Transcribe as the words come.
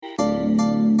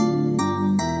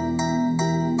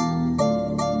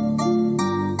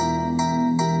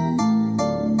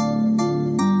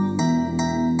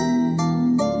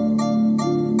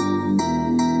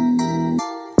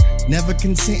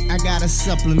content, I got a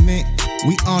supplement.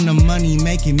 We on the money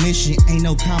making mission, ain't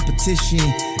no competition.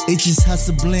 It's just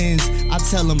hustle blends. I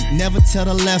tell them never tell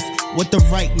the left what the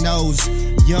right knows.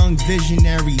 Young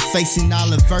visionary, facing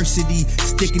all adversity,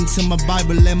 sticking to my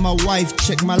Bible and my wife.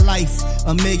 Check my life,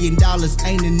 $1 million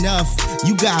ain't enough.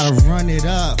 You gotta run it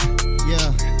up,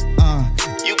 yeah.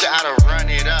 You gotta run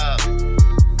it up.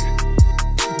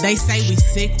 They say we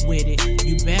sick with it,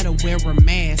 you better wear a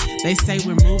mask. They say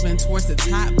we're moving towards the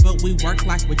top, but we work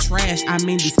like we're trash. I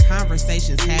mean, these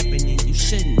conversations happening, you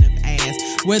shouldn't have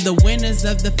asked. We're the winners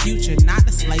of the future, not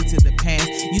a slave to the past.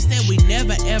 You said we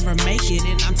never ever make it,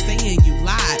 and I'm saying you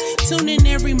lied. Tune in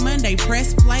every Monday,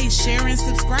 press play, share and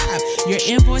subscribe. Your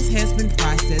invoice has been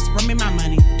processed. Run me my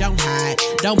money, don't hide,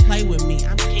 don't play with me.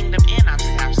 I'm Kingdom and I'm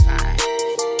Southside.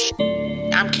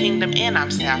 I'm Kingdom and I'm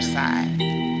Southside.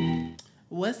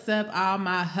 What's up, all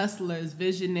my hustlers,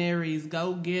 visionaries,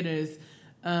 go-getters,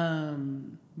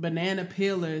 banana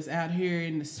peelers out here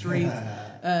in the streets,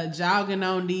 jogging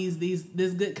on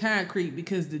this good concrete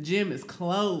because the gym is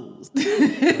closed.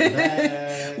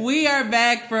 We are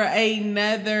back for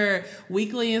another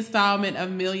weekly installment of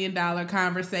 $1 Million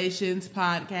Conversations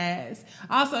podcast,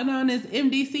 also known as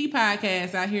MDC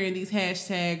podcast, out here in these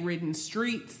hashtag-ridden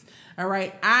streets. All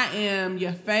right, I am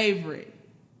your favorite,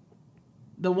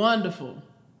 the wonderful.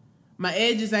 My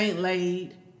edges ain't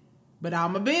laid, but all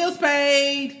my bills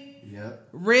paid. Yep.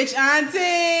 Rich auntie.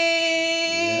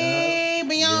 Yep.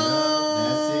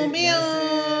 That's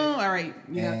it. All right.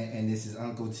 And this is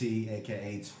Uncle T,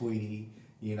 a.k.a. Tweety.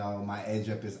 You know, my edge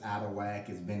up is out of whack.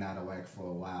 It's been out of whack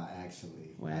for a while,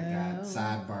 actually. Wow. I got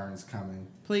sideburns coming.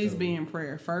 Please be in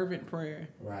prayer, fervent prayer.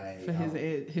 Right. For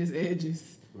his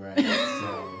edges. Right.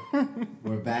 So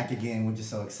we're back again. We're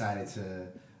just so excited to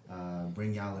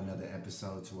bring y'all another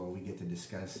episode to where we get to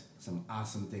discuss some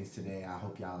awesome things today. I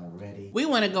hope y'all are ready. We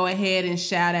want to go ahead and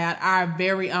shout out our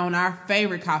very own, our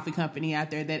favorite coffee company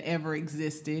out there that ever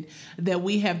existed, that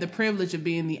we have the privilege of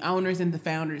being the owners and the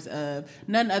founders of,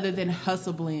 none other than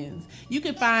Hustle Blends. You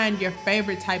can find your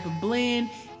favorite type of blend.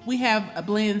 We have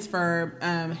blends for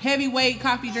heavyweight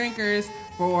coffee drinkers,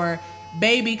 for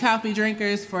baby coffee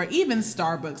drinkers, for even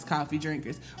Starbucks coffee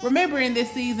drinkers. Remember, in this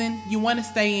season, you want to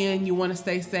stay in, you want to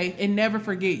stay safe, and never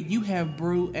forget, you have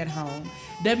brew at home.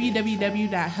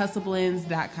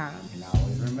 www.hustleblends.com. And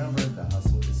always remember, the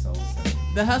hustle is sold separately.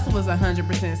 The hustle is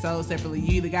 100% sold separately.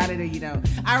 You either got it or you don't.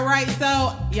 All right,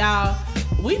 so y'all,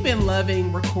 we've been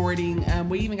loving recording.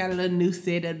 We even got a little new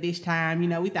setup this time. You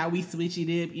know, we thought we switch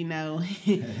it up. You know,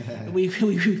 we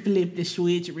flipped the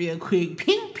switch real quick.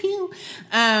 Pew pew.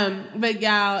 But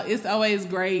y'all, it's always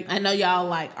great. I know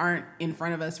y'all aren't in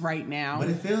front of us right now, but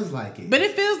it feels like it. But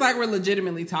it feels like we're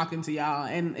legitimately talking to y'all,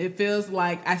 and it feels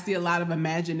like I see a lot of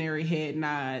imaginary head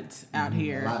nods out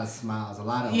here. A lot of smiles, a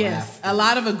lot of laughter. A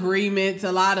lot of agreements,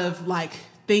 a lot of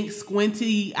think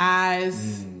squinty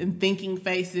eyes and thinking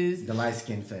faces. The light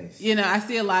skin face. You know, I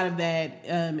see a lot of that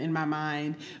in my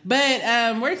mind. But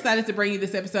we're excited to bring you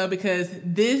this episode because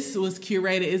this was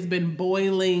curated. It's been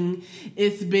boiling.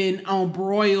 It's been on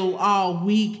broil all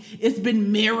week. It's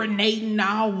been marinating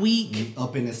all week.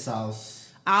 Up in the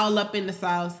sauce. All up in the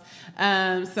sauce.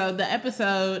 So the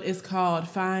episode is called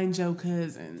Find Your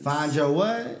Cousins. Find your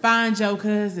what? Find Your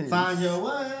Cousins. Find your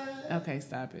what? Okay,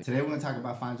 stop it. Today we're going to talk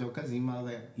about Find Your Cousin.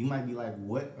 You might be like,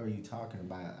 what are you talking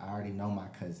about? I already know my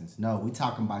cousins. No, we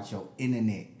talking about your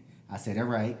internet. I said it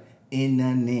right.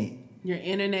 Internet. Your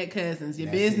internet cousins, your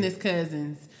business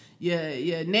cousins, your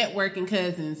networking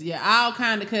cousins, your all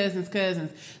kind of cousins.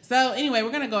 So anyway,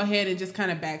 we're going to go ahead and just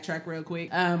kind of backtrack real quick.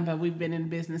 But we've been in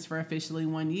business for officially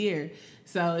 1 year.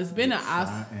 So it's been an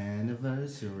awesome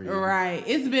anniversary. Right.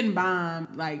 It's been bomb.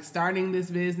 Starting this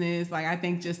business, I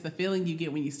think just the feeling you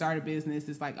get when you start a business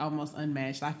is almost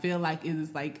unmatched. I feel like it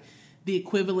is the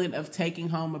equivalent of taking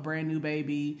home a brand new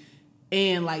baby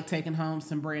and taking home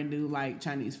some brand new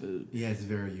Chinese food. Yeah, it's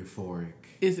very euphoric.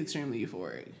 It's extremely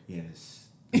euphoric. Yes.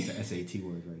 It's the SAT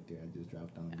word right there. I just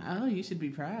dropped on you. Oh, you should be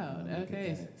proud.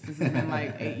 Okay. Since it's been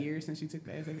 8 years since you took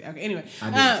the SAT. Okay, anyway. I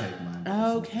didn't take mine.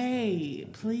 Okay,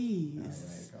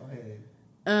 please. All right,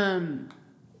 go ahead.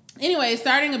 Anyway,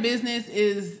 starting a business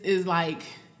is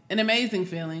an amazing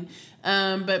feeling.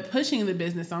 But pushing the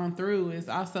business on through is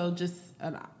also just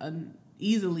an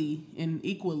easily and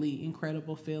equally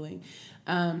incredible feeling.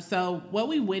 So what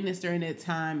we witnessed during that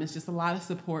time is just a lot of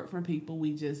support from people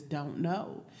we just don't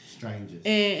know. Strangers.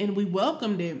 And we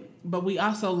welcomed it, but we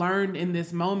also learned in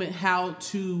this moment how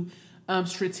to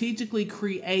strategically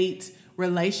create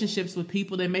relationships with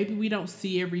people that maybe we don't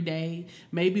see every day.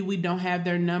 Maybe we don't have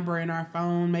their number in our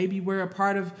phone. Maybe we're a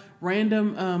part of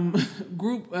random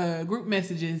group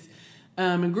messages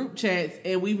in group chats,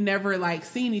 and we've never like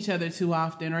seen each other too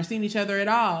often or seen each other at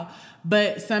all.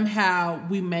 But somehow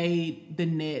we made the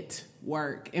net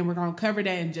work, and we're going to cover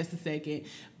that in just a second.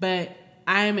 But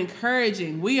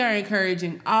we are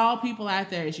encouraging all people out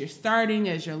there, as you're starting,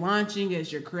 as you're launching,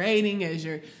 as you're creating, as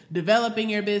you're developing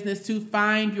your business, to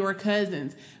find your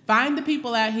cousins. Find the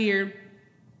people out here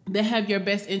that have your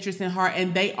best interest in heart,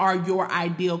 and they are your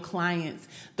ideal clients.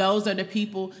 Those are the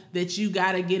people that you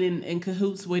got to get in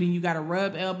cahoots with, and you got to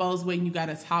rub elbows with, and you got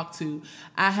to talk to.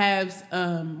 I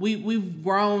have, we've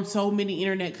grown so many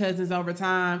internet cousins over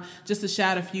time. Just to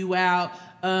shout a few out,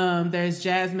 there's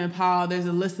Jasmine Paul, there's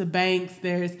Alyssa Banks,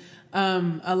 there's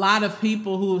a lot of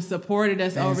people who have supported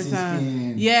us over time.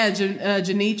 Skin. Yeah,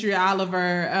 Janitria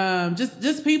Oliver,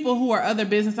 just people who are other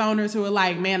business owners who are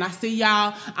like, man, I see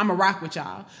y'all, I'ma rock with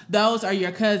y'all. Those are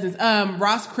your cousins.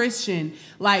 Ross Christian,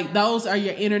 like those are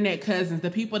your internet cousins, the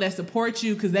people that support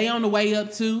you because they on the way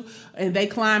up too, and they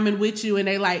climbing with you, and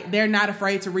they're not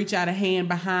afraid to reach out a hand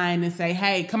behind and say,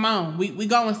 hey, come on, we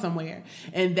going somewhere.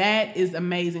 And that is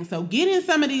amazing. So get in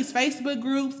some of these Facebook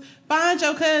groups, find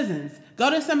your cousins. Go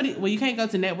to somebody, well, you can't go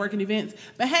to networking events,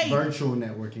 but hey. Virtual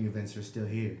networking events are still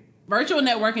here. Virtual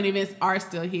networking events are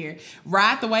still here.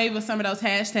 Ride the wave of some of those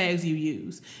hashtags you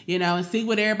use, and see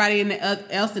what everybody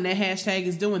else in that hashtag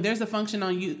is doing. There's a function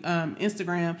on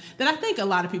Instagram that I think a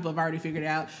lot of people have already figured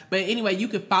out. But anyway, you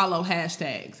could follow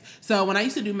hashtags. So when I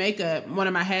used to do makeup, one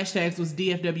of my hashtags was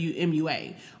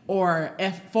DFWMUA or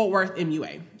Fort Worth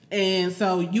MUA. And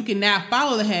so you can now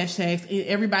follow the hashtags, and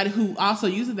everybody who also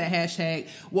uses that hashtag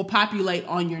will populate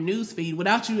on your news feed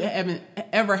without you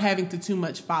ever having to too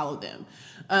much follow them.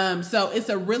 So it's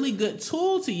a really good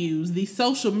tool to use. These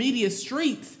social media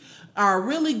streets are a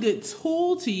really good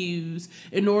tool to use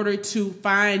in order to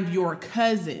find your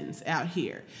cousins out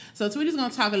here. So Tweety's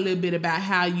going to talk a little bit about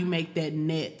how you make that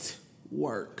net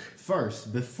work.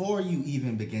 First, before you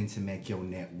even begin to make your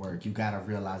net work, you gotta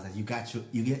realize that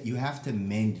you have to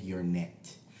mend your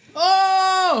net.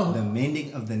 Oh! The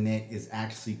mending of the net is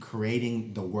actually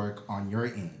creating the work on your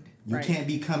end. You Right. can't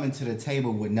be coming to the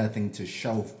table with nothing to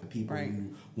show for people Right.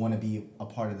 who want to be a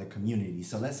part of the community.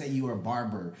 So let's say you are a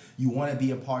barber. You want to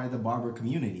be a part of the barber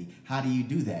community. How do you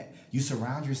do that? You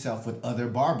surround yourself with other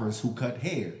barbers who cut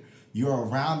hair. You're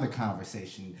around the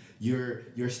conversation.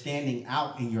 You're standing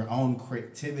out in your own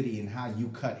creativity and how you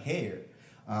cut hair.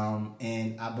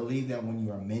 And I believe that when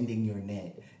you are mending your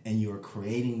net and you're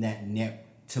creating that net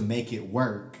to make it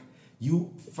work,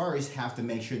 you first have to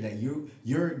make sure that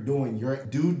you're doing your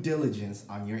due diligence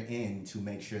on your end to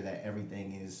make sure that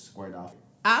everything is squared off.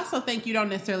 I also think you don't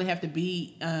necessarily have to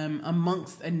be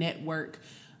amongst a network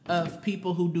of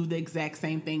people who do the exact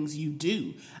same things you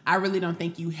do. I really don't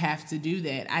think you have to do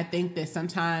that. I think that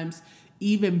sometimes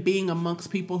even being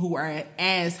amongst people who are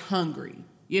as hungry,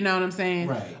 you know what I'm saying?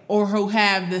 Right. Or who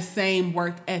have the same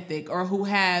work ethic, or who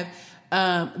have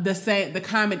the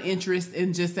common interest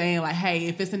in just saying like, hey,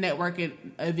 if it's a networking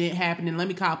event happening, let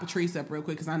me call Patrice up real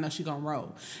quick because I know she's gonna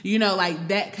roll. Like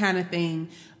that kind of thing.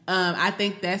 I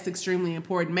think that's extremely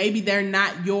important. Maybe they're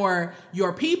not your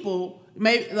people.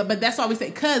 Maybe, but that's why we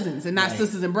say cousins and not Right.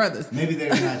 sisters and brothers. Maybe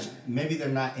they're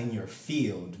not in your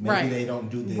field. Maybe Right. they don't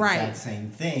do the Right. exact same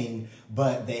thing,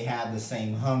 but they have the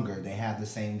same hunger. They have the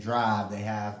same drive. They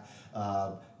have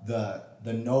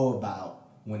the know about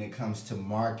when it comes to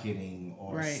marketing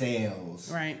or Right.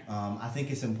 sales. Right. I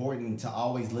think it's important to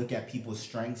always look at people's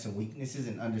strengths and weaknesses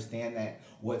and understand that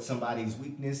what somebody's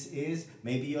weakness is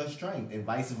may be your strength and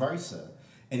vice versa.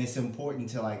 And it's important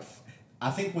to I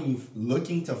think when you're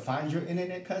looking to find your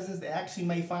internet cousins, they actually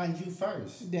may find you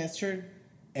first. That's true.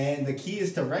 And the key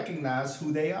is to recognize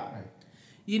who they are.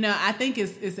 I think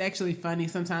it's actually funny.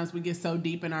 Sometimes we get so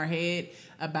deep in our head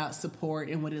about support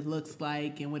and what it looks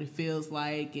like and what it feels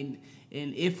like and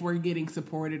if we're getting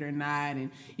supported or not. And,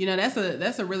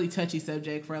 that's a really touchy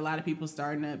subject for a lot of people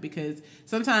starting up, because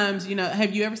sometimes,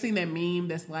 have you ever seen that meme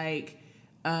that's like,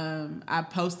 I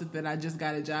posted that I just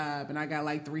got a job and I got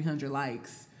like 300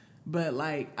 likes. But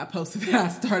I posted that I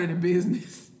started a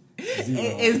business.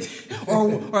 Your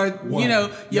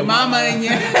mama and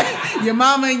your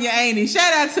mama and your auntie.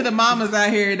 Shout out to the mamas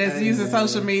out here that's using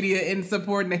social media and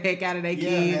supporting the heck out of their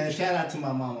kids. Yeah, man. Shout out to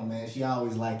my mama, man. She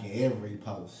always liking every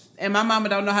post. And my mama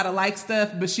don't know how to like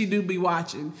stuff, but she do be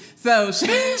watching. So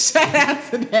shout out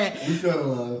to that. You feel the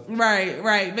love.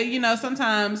 Right. But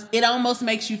sometimes it almost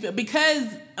makes you feel, because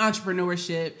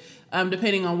entrepreneurship,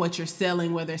 depending on what you're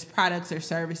selling, whether it's products or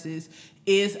services,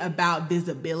 is about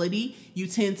visibility. You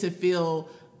tend to feel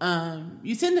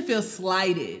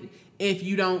slighted if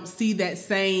you don't see that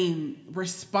same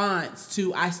response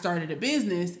to I started a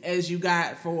business as you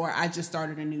got for I just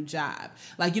started a new job.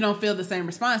 Like, you don't feel the same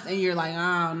response and you're like,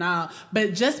 oh no.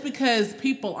 But just because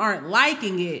people aren't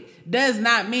liking it does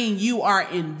not mean you are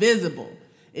invisible.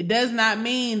 It does not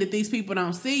mean that these people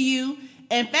don't see you.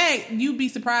 In fact, you'd be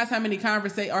surprised how many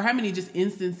conversations or how many just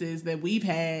instances that we've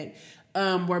had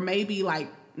where maybe like,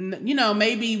 you know,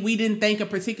 maybe we didn't think a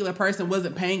particular person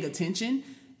wasn't paying attention.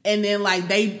 And then like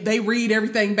they read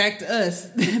everything back to us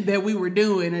that we were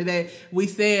doing or that we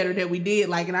said or that we did.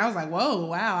 Like, and I was like, whoa,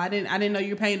 wow, I didn't know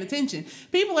you were paying attention.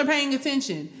 People are paying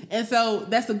attention. And so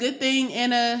that's a good thing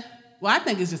I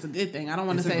think it's just a good thing. I don't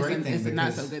want to say it's a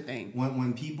not so good thing.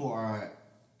 When people are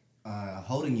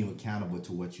holding you accountable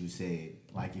to what you said,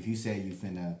 like if you said you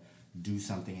finna do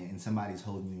something and somebody's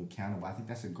holding you accountable, I think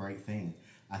that's a great thing.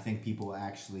 I think people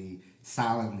actually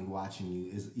silently watching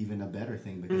you is even a better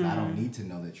thing because I don't need to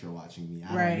know that you're watching me.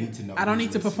 I don't need to know. I don't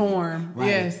need to perform. Right.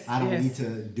 Yes. I don't need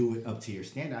to do it up to your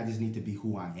standard. I just need to be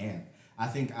who I am. I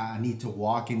think I need to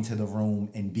walk into the room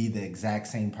and be the exact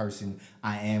same person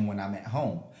I am when I'm at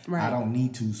home. Right. I don't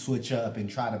need to switch up and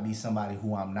try to be somebody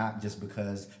who I'm not just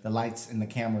because the lights and the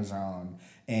cameras are on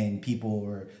and people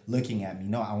are looking at me.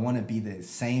 No, I want to be the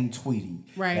same Tweety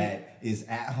that is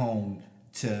at home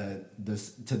to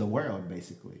the world,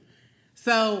 basically.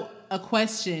 So a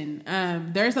question,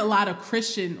 there's a lot of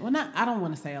I don't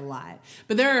want to say a lot,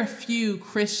 but there are a few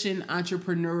Christian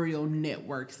entrepreneurial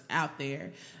networks out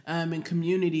there and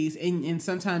communities. And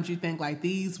sometimes you think like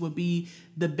these would be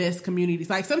the best communities.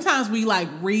 Like sometimes we like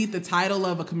read the title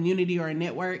of a community or a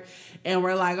network and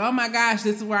we're like, oh my gosh,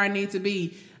 this is where I need to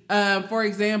be. For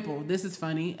example, this is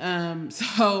funny.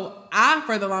 So I,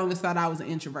 for the longest, thought I was an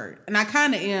introvert. And I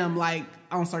kind of am, like,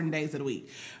 on certain days of the week.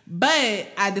 But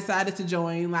I decided to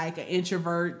join, like, an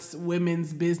introverts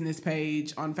women's business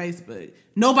page on Facebook.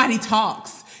 Nobody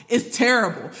talks. It's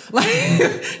terrible.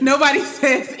 Like, nobody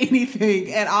says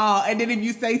anything at all. And then if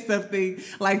you say something,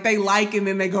 like, they like and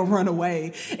then they go run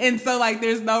away. And so, like,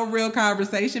 there's no real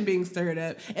conversation being stirred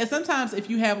up. And sometimes if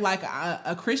you have, like,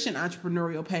 a Christian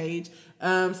entrepreneurial page,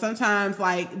 sometimes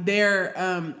like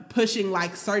they're pushing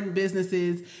like certain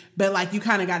businesses, but like you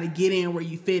kind of got to get in where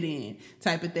you fit in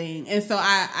type of thing. And so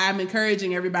I'm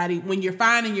encouraging everybody, when you're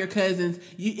finding your cousins,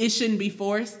 it shouldn't be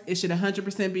forced. It should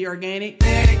 100% be organic.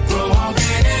 Let it grow organic,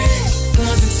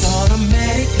 'cause it's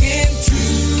automatic and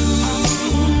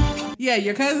true. Yeah,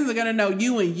 your cousins are going to know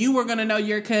you and you are going to know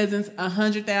your cousins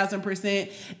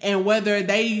 100,000%. And whether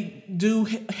they do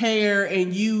hair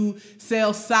and you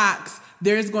sell socks,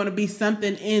 there's going to be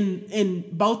something in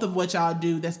both of what y'all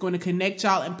do that's going to connect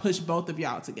y'all and push both of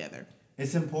y'all together.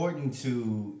 It's important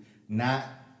to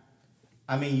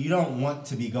you don't want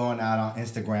to be going out on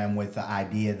Instagram with the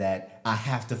idea that I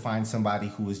have to find somebody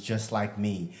who is just like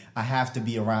me. I have to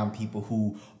be around people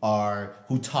who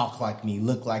talk like me,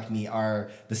 look like me, are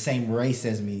the same race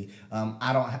as me.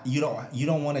 You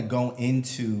don't want to go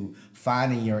into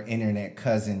finding your internet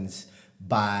cousins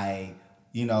by,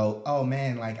 oh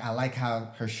man, like I like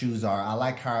how her shoes are. I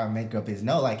like how her makeup is.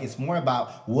 No, like it's more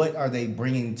about what are they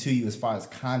bringing to you as far as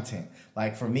content.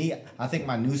 Like for me, I think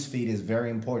my news feed is very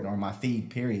important, or my feed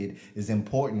period is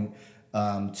important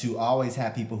to always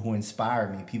have people who inspire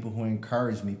me, people who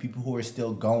encourage me, people who are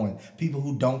still going, people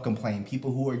who don't complain,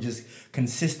 people who are just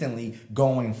consistently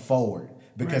going forward.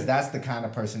 Because that's the kind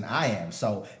of person I am.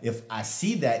 So if I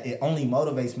see that, it only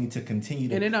motivates me to continue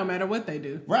to... And it don't matter what they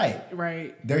do.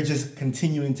 Right. They're just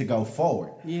continuing to go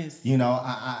forward. Yes.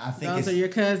 I think those are your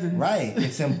cousins. Right.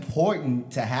 It's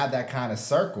important to have that kind of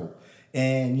circle.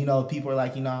 And, people are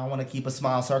like, I want to keep a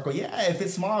small circle. Yeah, if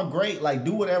it's small, great. Like,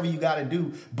 do whatever you got to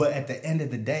do. But at the end of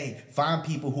the day, find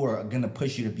people who are going to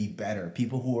push you to be better.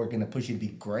 People who are going to push you to be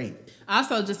great.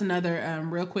 Also, just another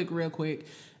real quick.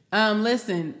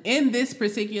 Listen, in this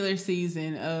particular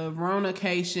season of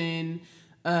Ronacation,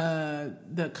 the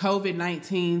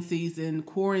COVID-19 season,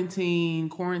 quarantine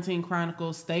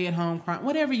chronicles, stay at home,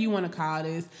 whatever you want to call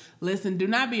this, listen, do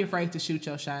not be afraid to shoot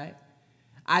your shot.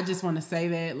 I just want to say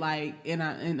that, like,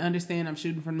 and understand I'm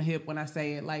shooting from the hip when I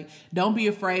say it. Like, don't be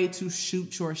afraid to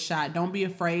shoot your shot. Don't be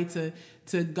afraid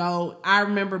to go. I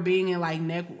remember being in like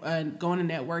going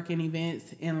to networking events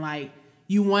and like,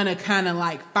 you want to kind of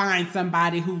like find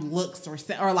somebody who looks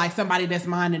or like somebody that's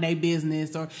minding their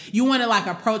business, or you want to like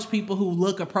approach people who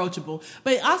look approachable.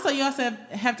 But also you also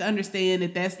have to understand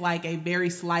that that's like a very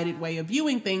slighted way of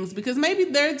viewing things, because maybe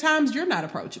there are times you're not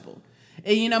approachable.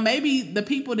 And, maybe the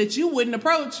people that you wouldn't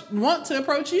approach want to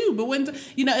approach you, but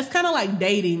it's kind of like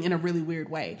dating in a really weird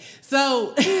way.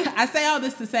 So I say all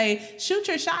this to say, shoot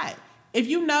your shot. if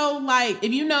you know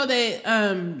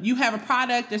that you have a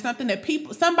product or something that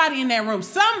somebody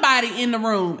in the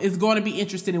room is going to be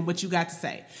interested in what you got to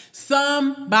say.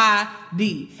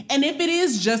 Somebody. And if it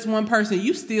is just one person,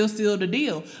 you still seal the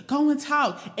deal. Go and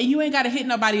talk. And you ain't got to hit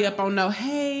nobody up on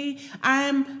hey,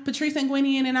 I'm Patrice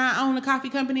Nguyen and I own a coffee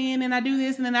company and I do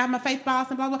this and then I have my faith boss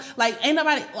and blah, blah. Like,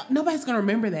 nobody's going to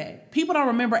remember that. People don't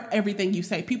remember everything you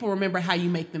say. People remember how you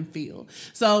make them feel.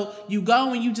 So you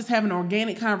go and you just have an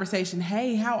organic conversation.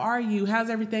 Hey, how are you? How's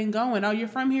everything going? Oh, you're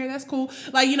from here? That's cool.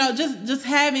 Like,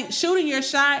 just shooting your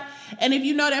shot. And if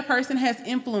you know that person has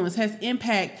influence, has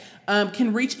impact,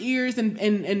 can reach ears and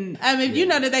if you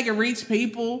know that they can reach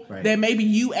people that maybe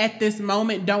you at this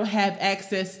moment don't have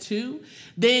access to,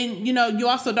 then you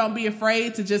also don't be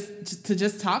afraid to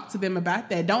just talk to them about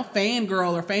that. Don't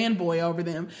fangirl or fanboy over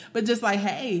them, but just like,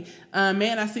 hey,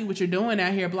 man, I see what you're doing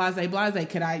out here, blase.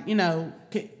 Could I,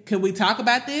 could we talk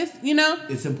about this?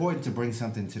 It's important to bring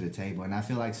something to the table, and I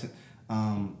feel like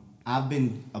I've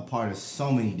been a part of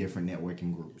so many different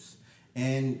networking groups.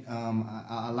 And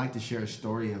I like to share a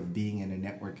story of being in a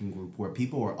networking group where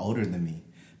people were older than me.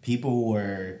 People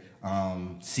were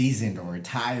seasoned or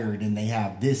retired, and they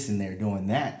have this and they're doing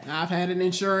that. I've had an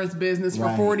insurance business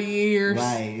for 40 years.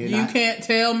 Right. You can't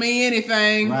tell me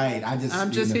anything. Right.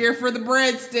 I'm just here for the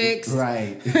breadsticks.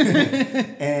 Right.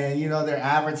 And they're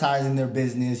advertising their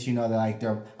business.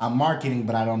 I'm marketing,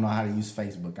 but I don't know how to use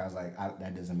Facebook. I was like,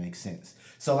 that doesn't make sense.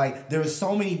 So there's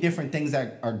so many different things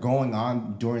that are going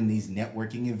on during these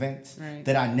networking events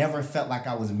that I never felt like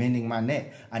I was bending my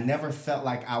neck. I never felt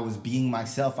like I was being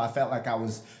myself. I felt like I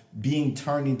was being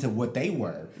turned into what they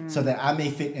were so that I may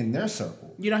fit in their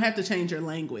circle. You don't have to change your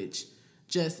language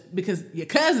just because your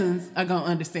cousins are going to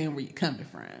understand where you're coming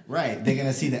from. Right. They're going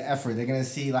to see the effort. They're going to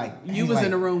see you was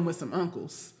in a room with some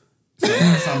uncles.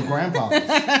 Some grandpas.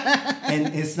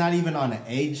 And it's not even on an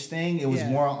age thing. It was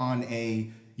more on a,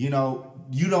 you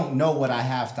don't know what I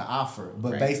have to offer,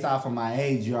 but based off of my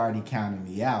age, you're already counting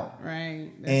me out. Right.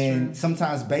 That's true.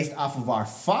 Sometimes based off of our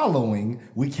following,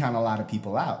 we count a lot of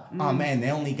people out. Oh man,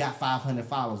 they only got 500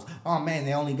 followers. Oh man,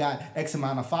 they only got X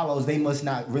amount of followers. They must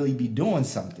not really be doing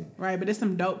something. Right, but there's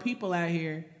some dope people out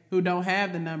here who don't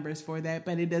have the numbers for that,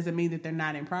 but it doesn't mean that they're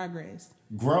not in progress.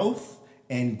 Growth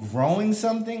and growing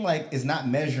something is not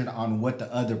measured on what the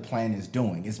other plant is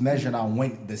doing. It's measured on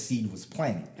when the seed was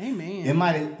planted. Amen. It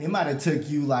might have took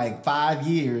you 5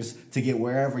 years to get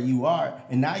wherever you are,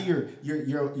 and now you're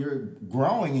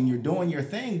growing and you're doing your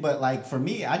thing. But for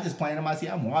me, I just planted my seed.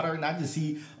 I'm watering. I just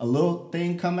see a little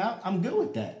thing come out. I'm good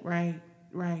with that. Right.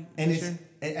 And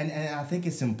and I think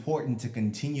it's important to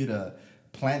continue to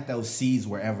plant those seeds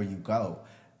wherever you go.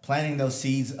 Planting those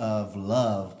seeds of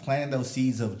love, planting those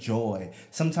seeds of joy.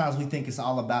 Sometimes we think it's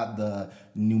all about the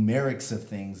numerics of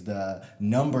things, the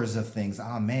numbers of things.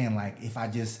 Oh man, if I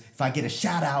get a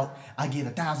shout out, I get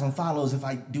 1,000 follows. If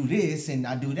I do this and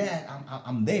I do that,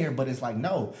 I'm there. But it's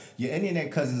no, your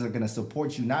internet cousins are going to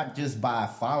support you not just by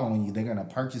following you. They're going to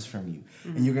purchase from you,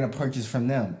 and you're going to purchase from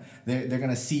them. They're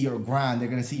going to see your grind. They're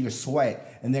going to see your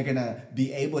sweat, and they're going to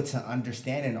be able to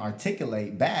understand and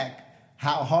articulate back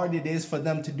how hard it is for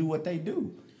them to do what they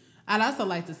do. I'd also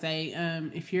like to say,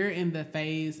 if you're in the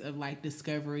phase of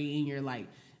discovery and you're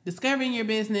discovering your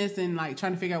business and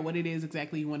trying to figure out what it is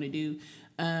exactly you want to do,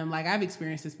 I've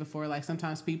experienced this before.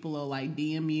 Sometimes people will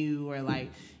DM you or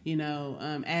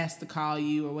ask to call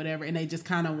you or whatever, and they just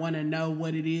kind of want to know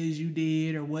what it is you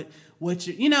did or what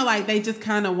you they just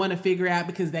kind of want to figure out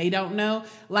because they don't know.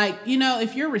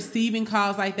 If you're receiving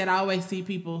calls like that, I always see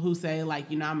people who say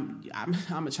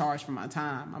I'm a charge for my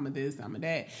time. I'm a this, I'm a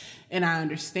that, and I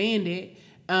understand it.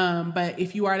 But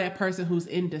if you are that person who's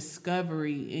in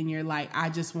discovery and you're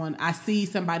I see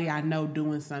somebody I know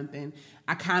doing something,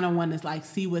 I kind of want to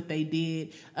see what they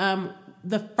did.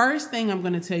 The first thing I'm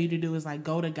going to tell you to do is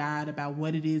go to God about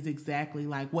what it is exactly,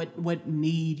 what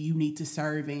need you need to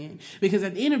serve in. Because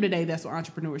at the end of the day, that's what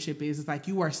entrepreneurship is. It's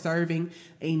you are serving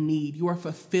a need. You are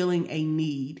fulfilling a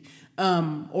need.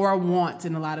 Or a want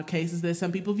in a lot of cases that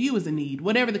some people view as a need.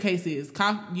 Whatever the case is,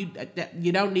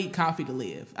 you don't need coffee to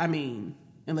live. I mean,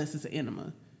 unless it's an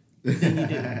enema. Then you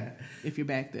do, if you're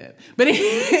backed up. But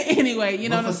anyway,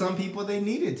 But for some people, they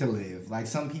need it to live.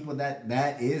 Some people,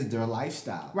 that is their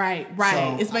lifestyle. Right.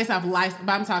 So, it's based off life.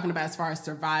 But I'm talking about as far as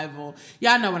survival.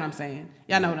 Y'all know what I'm saying.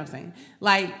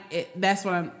 That's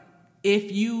what I'm...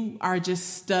 If you are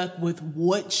just stuck with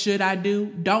what should I do,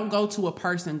 don't go to a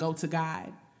person, go to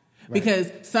God.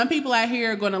 Because some people out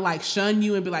here are going to like shun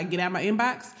you and be like, get out of my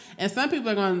inbox. And some people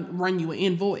are going to run you an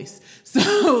invoice.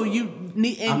 So you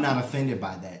need... I'm not offended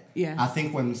by that. Yeah. I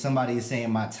think when somebody is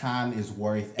saying my time is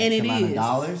worth and X amount of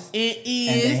dollars. It is.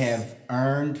 And they have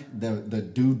earned the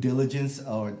due diligence,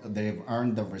 or they've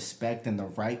earned the respect and the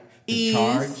right to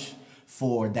charge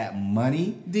for that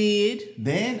money.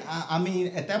 Then, I mean,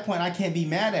 at that point, I can't be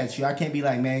mad at you. I can't be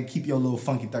like, man, keep your little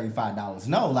funky $35.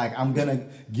 No, like, I'm going to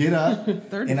get up.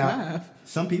 35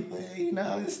 some people, you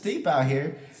know, it's steep out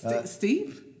here.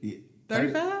 Steep? Yeah,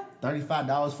 35?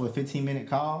 $35 for a 15-minute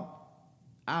call.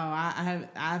 Oh,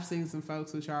 I've seen some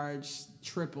folks who charge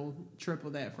triple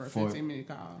that for a 15-minute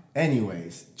call.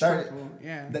 Anyways,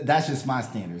 that's just my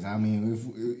standards. I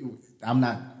mean, I'm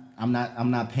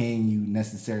not paying you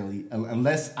necessarily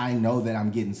unless I know that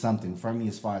I'm getting something from you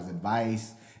as far as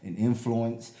advice and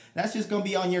influence. That's just gonna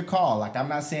be on your call. Like, I'm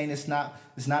not saying it's not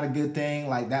a good thing.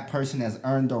 Like, that person has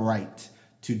earned the right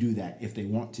to do that if they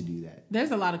want to do that.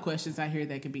 There's a lot of questions out here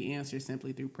that can be answered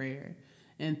simply through prayer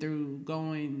and through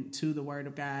going to the Word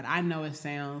of God. I know it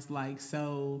sounds like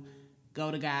so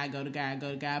go to God,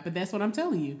 but that's what I'm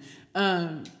telling you.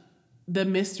 The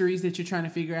mysteries that you're trying to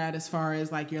figure out as far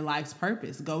as like your life's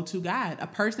purpose, go to God. A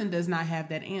person does not have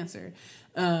that answer.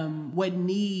 What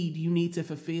need you need to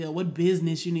fulfill, what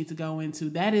business you need to go into,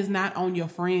 that is not on your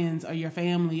friends or your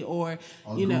family or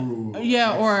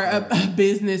a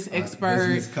business expert,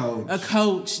 business coach. A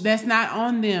coach. That's not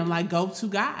on them. Like, go to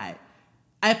God.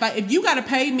 If you got to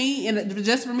pay me and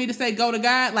just for me to say go to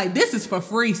God, like, this is for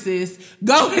free, sis.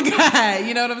 Go to God.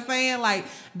 You know what I'm saying? Like,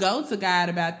 go to God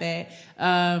about that.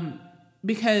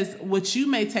 Because what you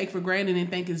may take for granted and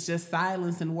think is just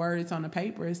silence and words on the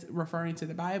paper, referring to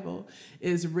the Bible,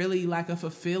 is really like a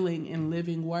fulfilling and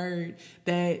living word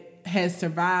that has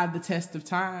survived the test of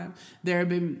time. There have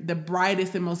been the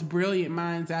brightest and most brilliant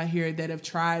minds out here that have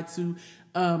tried to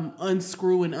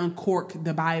unscrew and uncork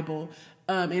the Bible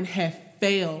and have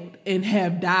failed and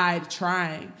have died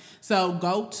trying. So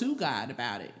go to God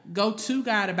about it. Go to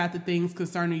God about the things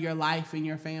concerning your life and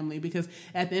your family, because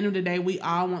at the end of the day, we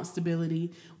all want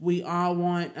stability. We all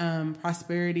want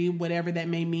prosperity, whatever that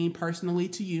may mean personally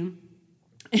to you.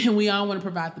 And we all want to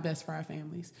provide the best for our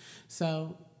families.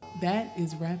 So that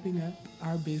is wrapping up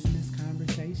our business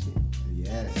conversation.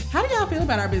 Yes. How do y'all feel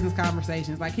about our business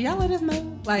conversations? Like, can y'all let us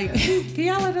know? Like, can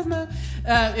y'all let us know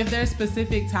if there's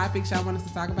specific topics y'all want us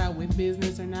to talk about with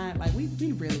business or not? Like, we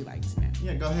really like to know.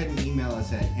 Yeah, go ahead and email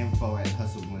us at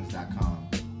info@hustleblends.com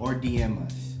or DM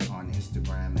us on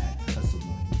Instagram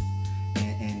 @hustleblends.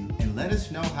 And let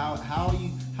us know how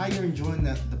you're enjoying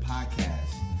the podcast.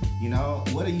 You know,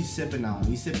 what are you sipping on? Are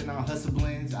you sipping on Hustle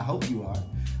Blends? I hope you are.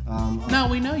 No,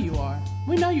 we know you are.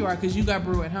 We know you are because you got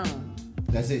brew at home.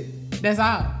 That's it. That's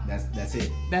all. That's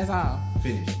it. That's all.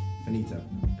 Finished. Finito.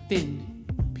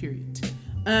 Period.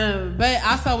 But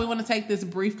also, we want to take this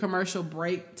brief commercial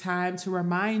break time to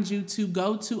remind you to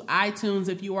go to iTunes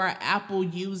if you are an Apple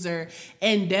user,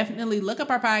 and definitely look up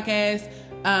our podcast.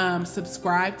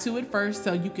 Subscribe to it first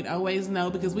so you can always know,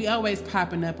 because we always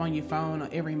popping up on your phone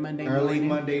every Monday morning. Early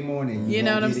Monday morning. You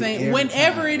know what I'm saying?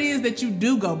 Whenever it is that you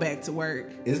do go back to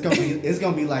work. It's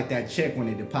gonna be like that check when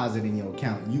they deposit in your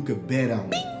account. You could bet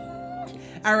on it.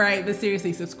 All right, but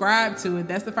seriously, subscribe to it.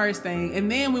 That's the first thing.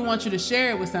 And then we want you to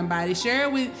share it with somebody. Share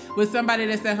it with somebody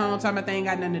that's at home talking about they ain't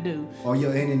got nothing to do. Or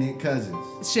your internet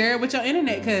cousins. Share it with your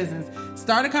internet cousins.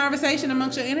 Start a conversation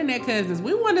amongst your internet cousins.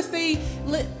 We want to see,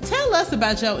 tell us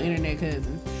about your internet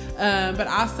cousins. But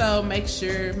also make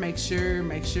sure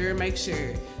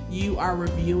you are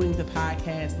reviewing the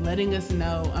podcast, letting us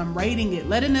know, rating it,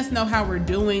 letting us know how we're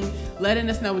doing, letting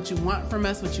us know what you want from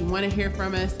us, what you want to hear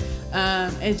from us,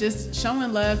 and just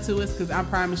showing love to us, because I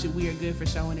promise you we are good for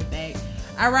showing it back.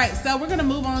 All right, so we're going to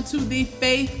move on to the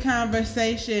faith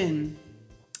conversation.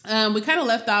 We kind of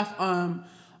left off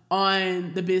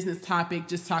on the business topic,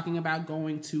 just talking about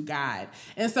going to God.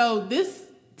 And so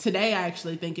today, I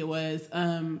actually think it was,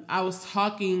 I was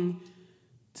talking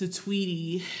to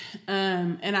Tweety,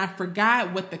 and I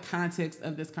forgot what the context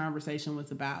of this conversation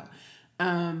was about.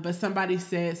 But somebody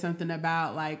said something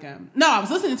about like, I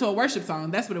was listening to a worship song.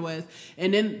 That's what it was.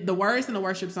 And then the words in the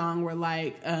worship song were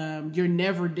like, you're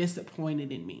never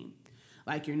disappointed in me.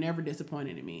 Like, you're never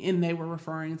disappointed in me. And they were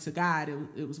referring to God.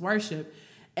 It was worship.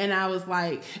 And I was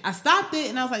like, I stopped it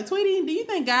and I was like, Tweety, do you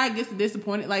think God gets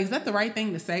disappointed? Like, is that the right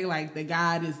thing to say? Like, that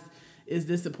God is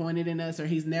disappointed in us, or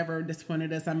he's never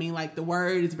disappointed us? I mean, like, the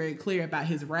word is very clear about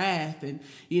his wrath and,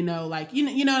 like,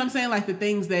 you know what I'm saying? Like, the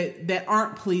things that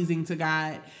aren't pleasing to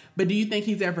God. But do you think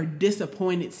he's ever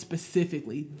disappointed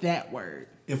specifically, that word?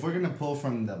 If we're going to pull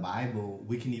from the Bible,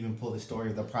 we can even pull the story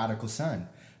of the prodigal son.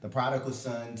 The prodigal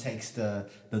son takes the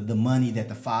money that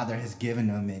the father has given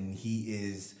him, and he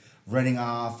is running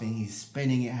off and he's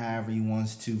spending it however he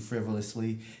wants to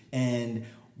frivolously. And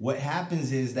what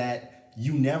happens is that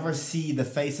you never see the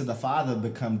face of the father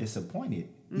become disappointed,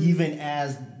 even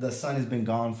as the son has been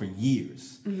gone for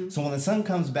years. So when the son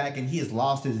comes back and he has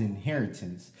lost his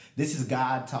inheritance, this is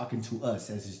God talking to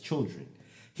us as his children.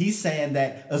 He's saying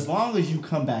that as long as you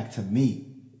come back to me,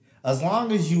 as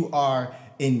long as you are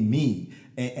in me,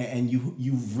 and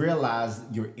you realize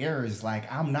your errors,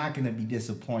 like, I'm not going to be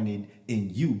disappointed in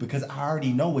you because I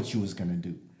already know what you was going to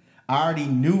do. I already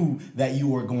knew that you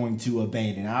were going to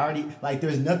abandon.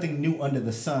 There's nothing new under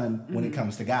the sun when it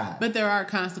comes to God. But there are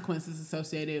consequences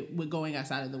associated with going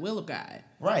outside of the will of God.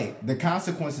 Right. The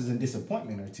consequences and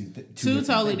disappointment are two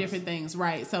totally different things.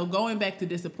 Right. So going back to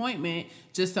disappointment,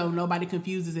 just so nobody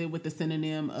confuses it with the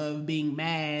synonym of being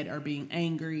mad or being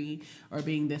angry or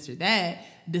being this or that,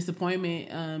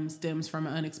 disappointment stems from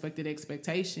an unexpected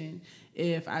expectation.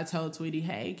 If I told Tweety,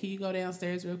 hey, can you go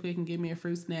downstairs real quick and give me a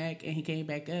fruit snack, and he came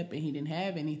back up and he didn't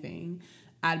have anything,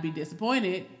 I'd be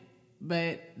disappointed,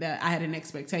 but that I had an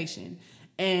expectation.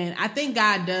 And I think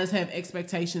God does have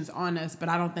expectations on us, but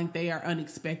I don't think they are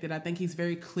unexpected. I think he's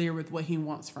very clear with what he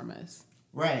wants from us.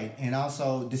 Right. And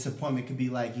also disappointment could be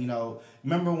like,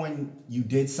 remember when you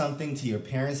did something to your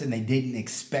parents and they didn't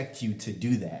expect you to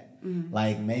do that? Mm-hmm.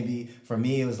 Like maybe for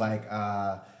me, it was like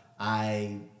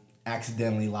I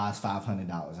accidentally lost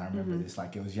 $500. I remember this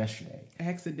like it was yesterday.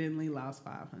 Accidentally lost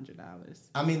 $500.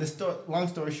 I mean, long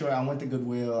story short, I went to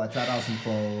Goodwill. I tried out some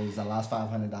clothes. I lost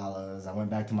 $500. I went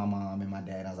back to my mom and my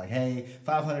dad. I was like, hey,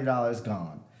 $500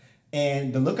 gone.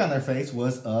 And the look on their face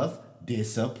was of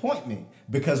disappointment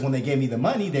because when they gave me the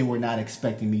money, they were not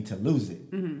expecting me to lose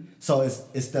it. Mm-hmm. So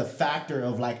it's the factor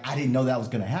of like, I didn't know that was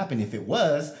going to happen. If it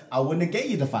was, I wouldn't have gave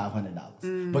you the $500.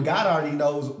 Mm-hmm. But God already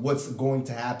knows what's going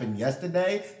to happen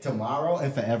yesterday, tomorrow,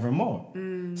 and forevermore.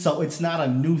 Mm-hmm. So it's not a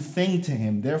new thing to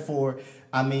him. Therefore,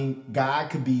 I mean, God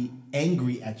could be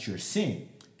angry at your sin.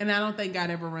 And I don't think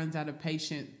God ever runs out of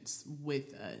patience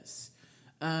with us.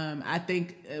 I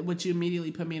think what you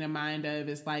immediately put me in mind of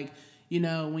is like,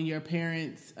 when your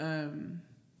parents,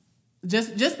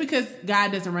 just because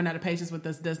God doesn't run out of patience with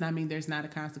us does not mean there's not a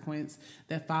consequence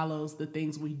that follows the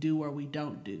things we do or we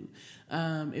don't do.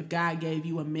 If God gave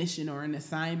you a mission or an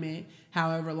assignment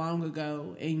however long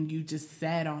ago and you just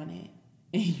sat on it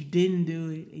and you didn't do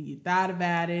it and you thought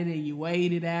about it and you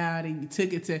weighed it out and you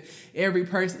took it to every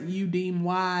person you deem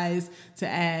wise to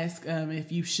ask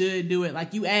if you should do it,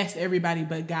 like you asked everybody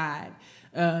but God.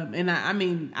 And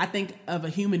I think of a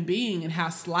human being and how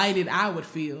slighted I would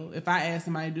feel if I asked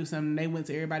somebody to do something and they went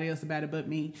to everybody else about it but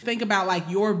me. Think about like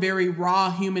your very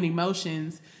raw human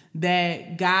emotions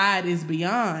that God is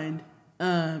beyond.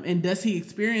 And does he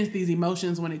experience these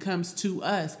emotions when it comes to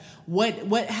us?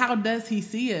 How does he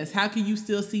see us? How can you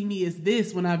still see me as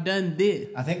this when I've done this?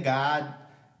 I think God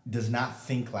does not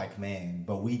think like man,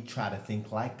 but we try to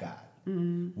think like God.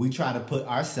 Mm-hmm. We try to put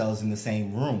ourselves in the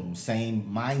same room,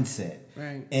 same mindset.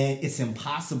 Right. And it's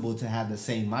impossible to have the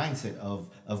same mindset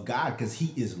of God because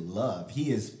he is love.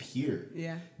 He is pure.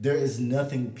 Yeah. There is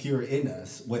nothing pure in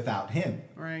us without him.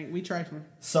 Right. We trifling.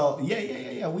 So,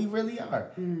 yeah. We really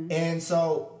are. Mm-hmm. And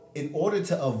so in order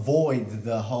to avoid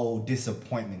the whole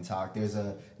disappointment talk, there's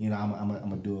I'm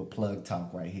going to do a plug talk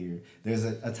right here. There's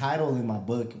a title in my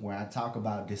book where I talk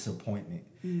about disappointment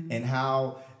and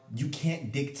how you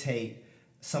can't dictate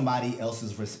somebody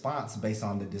else's response based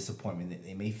on the disappointment that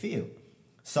they may feel.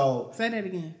 So say that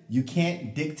again. You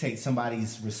can't dictate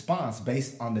somebody's response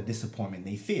based on the disappointment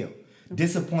they feel. Okay.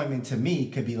 Disappointment to me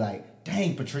could be like,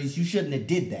 dang, Patrice, you shouldn't have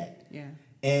did that. Yeah.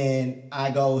 And I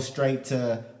go straight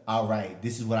to, all right,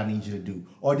 this is what I need you to do.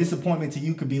 Or disappointment to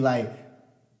you could be like,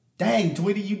 dang,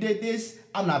 Tweety, you did this?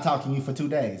 I'm not talking to you for 2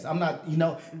 days. I'm not,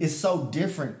 it's so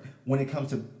different when it comes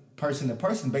to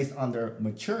person based on their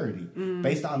maturity,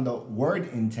 based on the word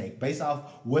intake, based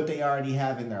off what they already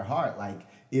have in their heart. Like,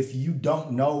 if you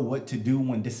don't know what to do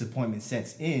when disappointment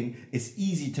sets in, it's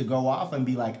easy to go off and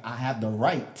be like, I have the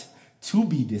right to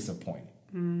be disappointed.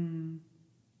 Mm.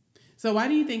 So why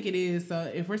do you think it is,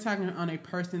 so if we're talking on a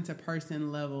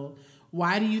person-to-person level,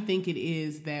 why do you think it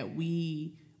is that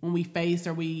when we face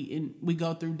or we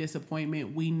go through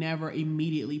disappointment, we never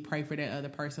immediately pray for that other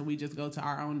person? We just go to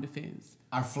our own defense.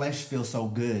 Our flesh feels so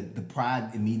good. The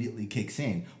pride immediately kicks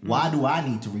in. Why do I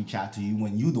need to reach out to you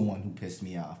when you're the one who pissed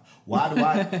me off? Why do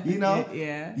I,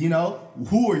 yeah.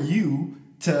 Who are you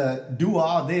to do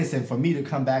all this and for me to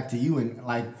come back to you and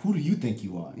like, who do you think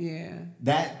you are? Yeah.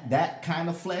 That kind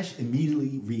of flesh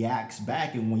immediately reacts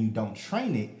back, and when you don't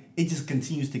train it, it just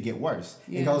continues to get worse.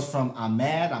 Yeah. It goes from I'm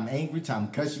mad, I'm angry, to I'm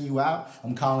cussing you out,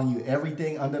 I'm calling you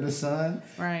everything under the sun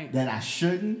that I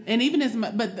shouldn't. And even as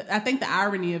much, but I think the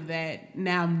irony of that,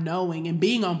 now knowing and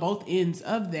being on both ends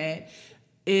of that,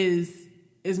 is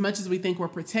as much as we think we're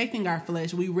protecting our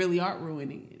flesh, we really are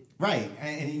ruining it. Right.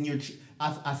 And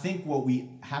I think what we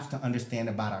have to understand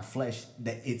about our flesh,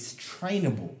 that it's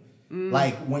trainable.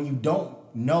 Like when you don't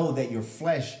know that your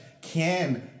flesh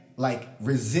can like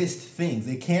resist things,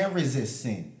 it can resist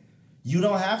sin. You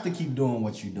don't have to keep doing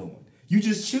what you're doing. You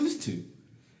just choose to.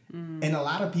 And a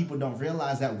lot of people don't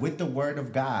realize that with the word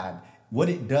of God, what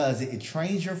it does, it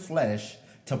trains your flesh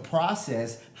to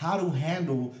process how to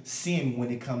handle sin when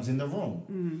it comes in the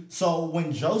room. So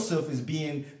when Joseph is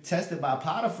being tested by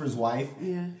Potiphar's wife,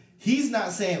 he's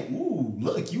not saying, ooh,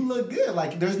 look, you look good.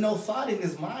 Like, there's no thought in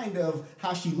his mind of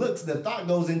how she looks. The thought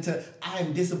goes into, I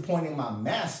am disappointing my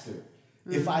master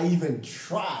if I even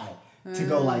try to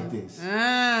go like this.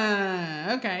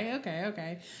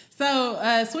 Okay.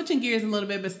 So, switching gears a little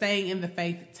bit, but staying in the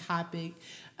faith topic.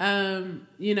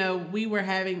 We were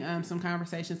having some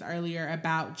conversations earlier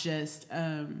about just,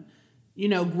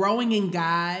 growing in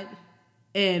God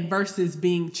and versus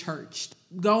being churched.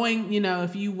 Going,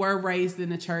 if you were raised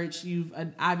in a church, you've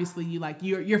obviously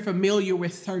you're familiar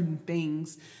with certain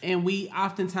things, and we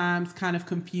oftentimes kind of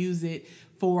confuse it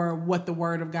for what the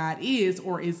word of God is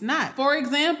or is not. For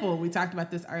example, we talked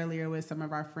about this earlier with some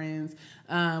of our friends.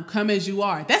 Come as you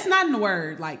are. That's not in the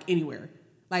word, like anywhere,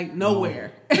 like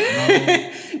nowhere,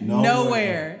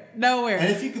 nowhere. And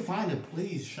if you can find it,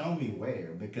 please show me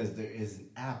where, because there is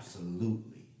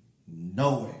absolutely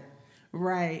nowhere.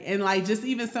 Right. And like just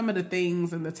even some of the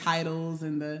things and the titles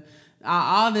and the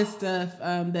all this stuff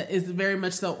that is very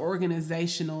much so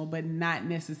organizational, but not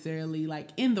necessarily like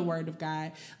in the word of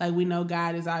God. Like we know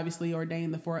God has obviously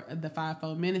ordained the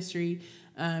fivefold ministry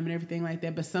and everything like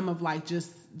that. But some of like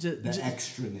just the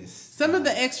extraness, some of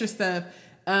the extra stuff,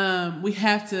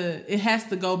 it has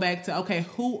to go back to, okay,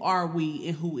 who are we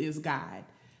and who is God?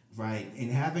 Right.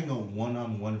 And having a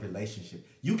one-on-one relationship.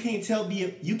 You can't tell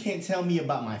me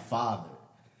about my father.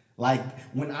 Like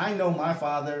when I know my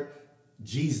father,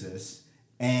 Jesus,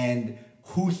 and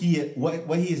what he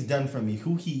has done for me,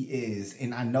 who he is,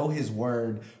 and I know his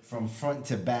word from front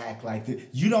to back, like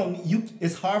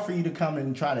it's hard for you to come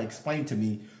and try to explain to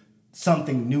me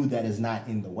something new that is not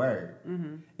in the word.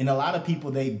 And a lot of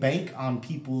people, they bank on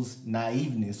people's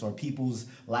naiveness or people's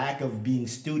lack of being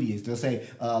studious. They'll say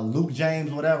Luke,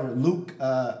 James, whatever, Luke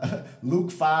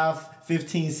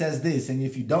 5:15 says this, and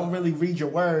if you don't really read your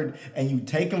word and you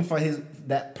take them for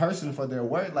that person for their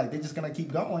word, like they're just gonna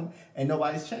keep going and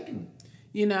nobody's checking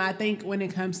them. I think when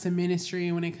it comes to ministry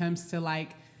and when it comes to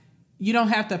like, you don't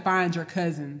have to find your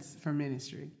cousins for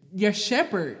ministry. Your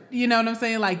shepherd, you know what I'm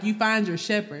saying? Like you find your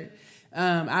shepherd.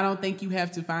 I don't think you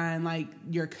have to find like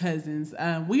your cousins.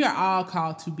 We are all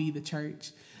called to be the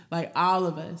church, like all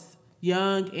of us,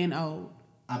 young and old.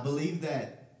 I believe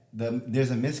that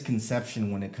there's a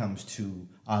misconception when it comes to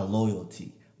our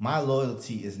loyalty. My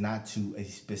loyalty is not to a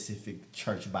specific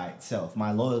church by itself.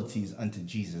 My loyalty is unto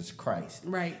Jesus Christ.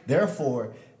 Right.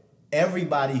 Therefore,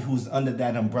 everybody who's under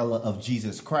that umbrella of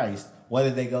Jesus Christ,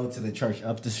 whether they go to the church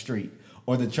up the street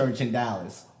or the church in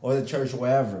Dallas or the church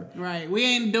wherever. Right. We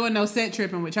ain't doing no set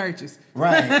tripping with churches.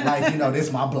 Right. Like, this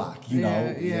is my block,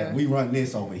 Yeah. we run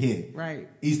this over here. Right.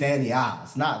 East Annie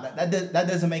Isles. That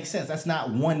doesn't make sense. That's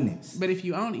not oneness. But if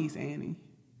you own East Annie,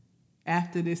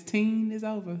 after this teen is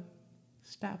over,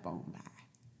 stop on by.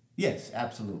 Yes,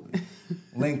 absolutely.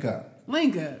 Link up.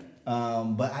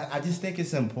 But I just think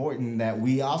it's important that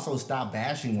we also stop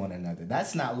bashing one another.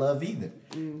 That's not love either.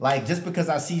 Like, just because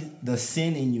I see the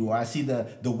sin in you or I see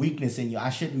the weakness in you, I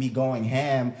shouldn't be going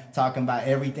ham talking about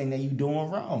everything that you're doing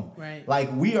wrong. Right.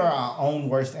 Like, we are our own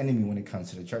worst enemy when it comes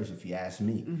to the church, if you ask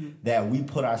me. That we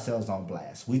put ourselves on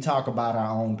blast. We talk about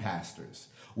our own pastors.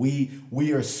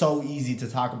 We are so easy to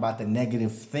talk about the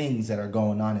negative things that are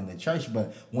going on in the church,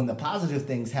 but when the positive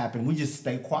things happen, we just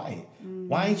stay quiet.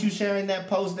 Why ain't you sharing that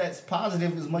post that's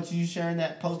positive as much as you sharing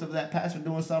that post of that pastor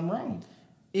doing something wrong?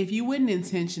 If you wouldn't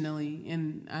intentionally,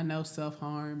 and I know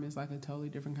self-harm is like a totally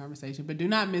different conversation, but do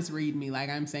not misread me like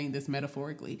I'm saying this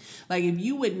metaphorically. Like if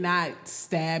you would not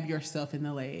stab yourself in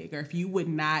the leg, or if you would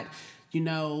not,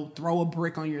 throw a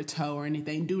brick on your toe or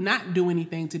anything, do not do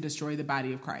anything to destroy the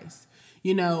body of Christ.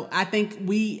 I think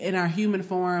we in our human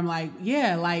form,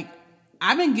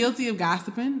 I've been guilty of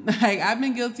gossiping. Like I've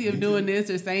been guilty of doing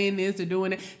this or saying this or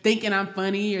doing it, thinking I'm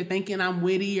funny or thinking I'm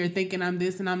witty or thinking I'm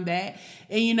this and I'm that.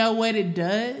 And you know what it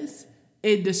does?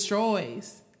 It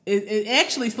destroys. It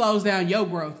actually slows down your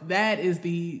growth. That is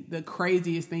the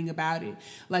craziest thing about it.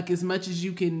 Like, as much as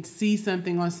you can see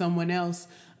something on someone else,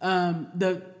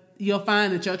 you'll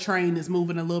find that your train is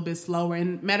moving a little bit slower.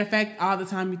 And matter of fact, all the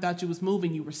time you thought you was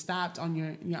moving, you were stopped on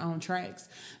your own tracks.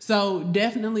 So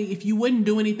definitely, if you wouldn't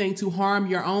do anything to harm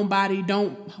your own body,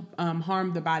 don't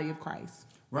harm the body of Christ.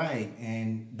 Right,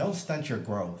 and don't stunt your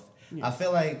growth. Yeah. I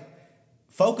feel like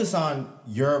focus on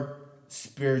your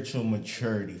spiritual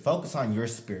maturity. Focus on your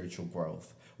spiritual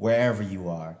growth wherever you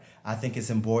are. I think it's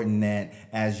important that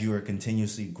as you are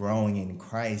continuously growing in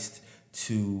Christ,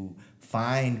 to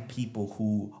find people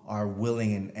who are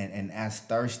willing and as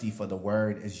thirsty for the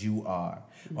word as you are.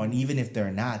 Mm-hmm. And even if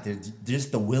they're not, there's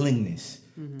just the willingness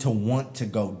to want to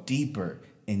go deeper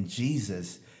in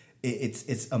Jesus.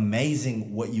 It's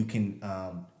amazing what you can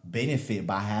benefit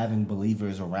by having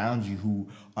believers around you who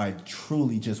are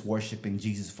truly just worshiping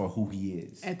Jesus for who he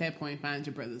is. At that point, find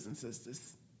your brothers and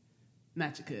sisters,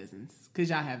 not your cousins, because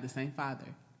y'all have the same father.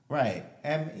 Right.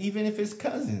 And even if it's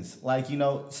cousins, like,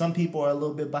 some people are a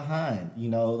little bit behind,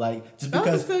 like just because.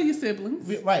 Those are still your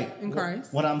siblings. Right. In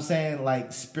Christ. What I'm saying,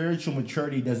 like, spiritual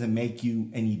maturity doesn't make you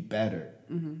any better.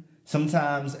 Mm-hmm.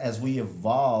 Sometimes as we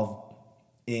evolve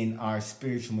in our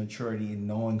spiritual maturity and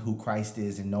knowing who Christ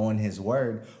is and knowing his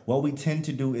word, what we tend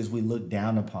to do is we look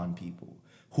down upon people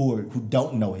who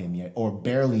don't know him yet or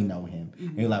barely know him. Mm-hmm.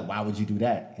 And you're like, why would you do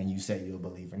that? And you say you're a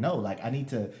believer. No, like, I need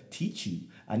to teach you.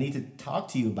 I need to talk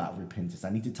to you about repentance. I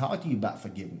need to talk to you about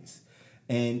forgiveness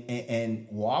and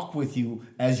walk with you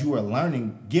as you are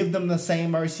learning. Give them the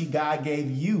same mercy God gave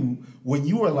you when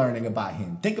you were learning about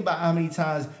him. Think about how many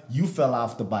times you fell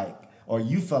off the bike or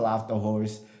you fell off the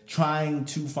horse trying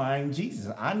to find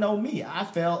Jesus. I know me. I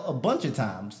fell a bunch of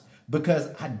times because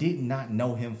I did not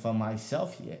know him for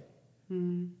myself yet.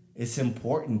 Mm-hmm. It's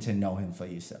important to know him for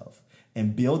yourself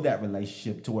and build that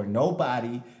relationship to where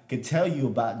nobody could tell you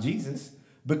about Jesus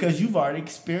because you've already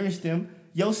experienced him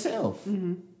yourself.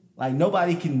 Mm-hmm. Like,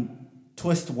 nobody can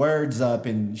twist words up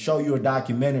and show you a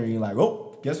documentary like,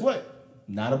 oh, guess what?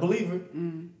 Not a believer.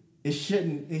 Mm-hmm. It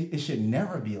should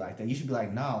never be like that. You should be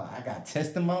like, no, I got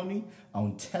testimony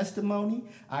on testimony.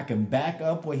 I can back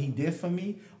up what he did for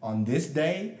me on this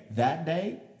day, that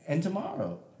day, and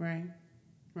tomorrow. Right.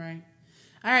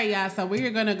 All right, y'all. So we're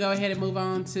going to go ahead and move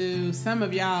on to some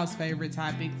of y'all's favorite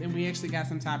topics. And we actually got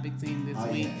some topics in this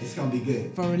week. Yeah. It's going to be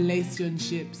good. For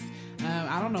relationships.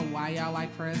 I don't know why y'all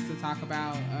like for us to talk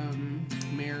about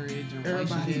marriage and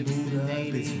relationships and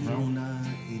dating. It's Rona.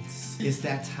 It's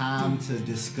that time to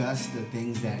discuss the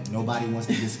things that nobody wants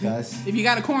to discuss. If you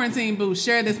got a quarantine boo,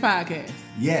 share this podcast.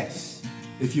 Yes.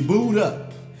 If you booed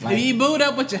up. If you booed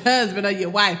up with your husband or your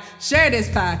wife, share this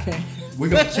podcast. We're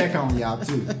going to check on y'all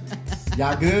too.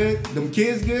 Y'all good? Them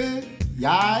kids good?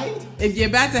 Y'all? If you're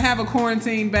about to have a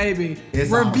quarantine baby,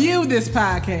 review this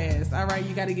podcast. All right,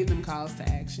 you got to get them calls to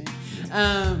action.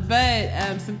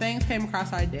 But some things came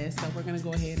across our desk, so we're going to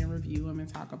go ahead and review them and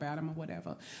talk about them or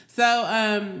whatever.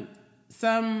 So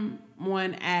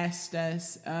someone asked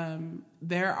us,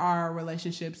 there are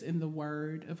relationships in the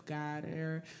Word of God,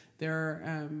 there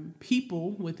are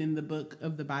people within the book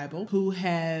of the Bible who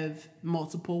have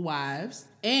multiple wives,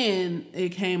 and it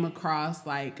came across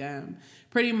like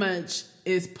pretty much,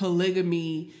 is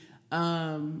polygamy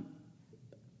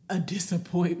a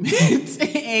disappointment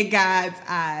in God's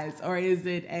eyes, or is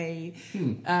it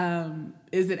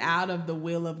is it out of the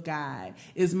will of God?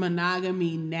 Is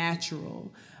monogamy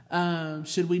natural?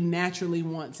 Should we naturally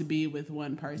want to be with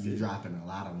one person? You're dropping a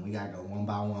lot of them. We gotta go one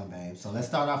by one, babe. So let's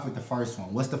start off with the first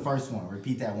one. What's the first one?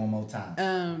 Repeat that one more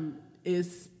time.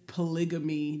 Is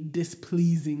polygamy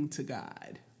displeasing to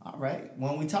God? All right.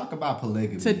 When we talk about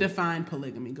polygamy, to define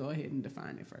polygamy, go ahead and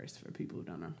define it first for people who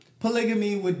don't know.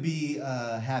 Polygamy would be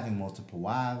having multiple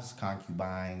wives,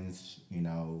 concubines.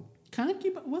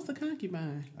 What's a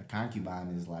concubine? A concubine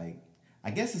is like, I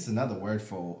guess it's another word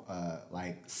for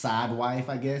like side wife,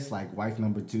 I guess, like wife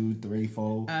number 2, 3,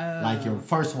 4. Like your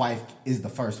first wife is the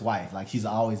first wife. Like she's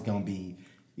always going to be,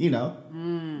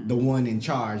 the one in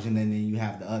charge, and then you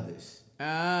have the others.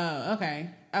 Oh, okay.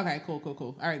 Okay,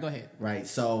 cool. All right, go ahead. Right.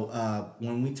 So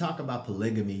when we talk about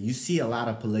polygamy, you see a lot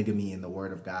of polygamy in the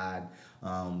Word of God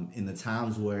in the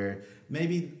times where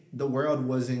maybe the world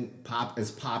wasn't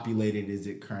as populated as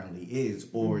it currently is,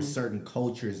 or certain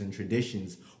cultures and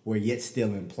traditions were yet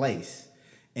still in place.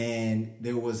 And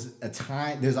there was a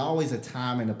time, there's always a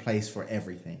time and a place for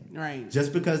everything. Right.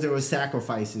 Just because there were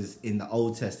sacrifices in the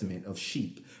Old Testament of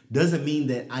sheep doesn't mean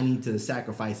that I need to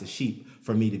sacrifice a sheep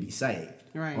for me to be saved.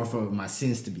 Right. Or for my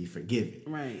sins to be forgiven.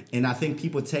 Right. And I think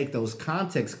people take those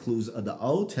context clues of the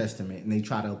Old Testament and they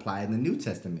try to apply it in the New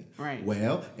Testament. Right.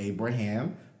 Well,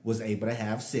 Abraham was able to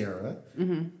have Sarah,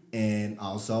 and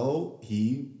also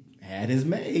he had his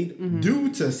maid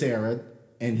due to Sarah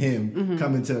and him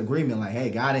coming to agreement like, hey,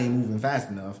 God ain't moving fast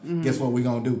enough. Guess what we're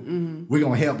going to do? We're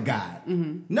going to help God.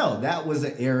 No, that was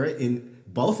an error in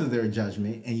both of their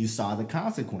judgment, and you saw the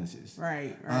consequences.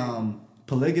 Right.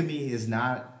 Polygamy is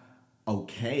not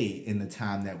okay in the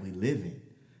time that we live in,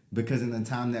 because in the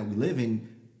time that we live in,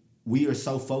 we are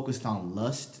so focused on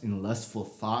lust and lustful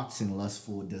thoughts and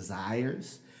lustful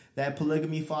desires that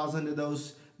polygamy falls under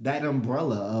that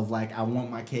umbrella of like, I want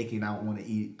my cake and I want to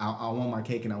eat. I want my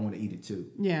cake and I want to eat it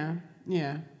too. Yeah.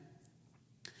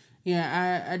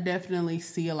 I definitely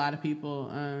see a lot of people.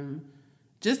 I'm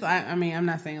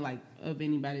not saying like of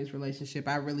anybody's relationship.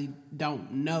 I really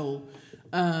don't know,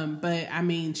 but I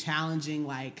mean challenging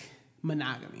like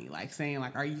monogamy, like saying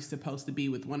like, are you supposed to be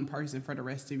with one person for the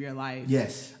rest of your life?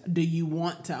 Yes. Do you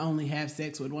want to only have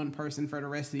sex with one person for the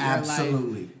rest of your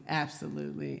life?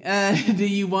 Absolutely. Do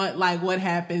you want, like, what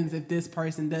happens if this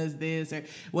person does this or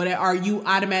whatever? Are you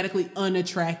automatically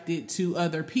unattracted to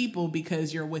other people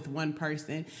because you're with one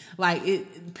person? Like,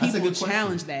 people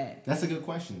challenge that. That's a good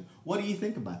question. What do you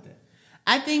think about that?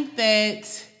 I think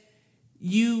that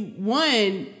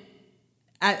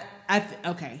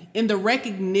in the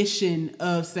recognition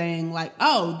of saying like,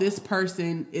 oh, this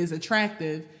person is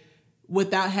attractive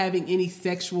without having any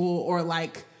sexual or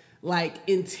like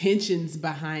intentions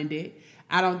behind it,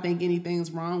 I don't think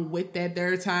anything's wrong with that.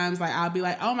 There are times like I'll be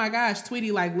like, oh my gosh,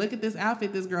 Tweety, like look at this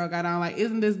outfit this girl got on. Like,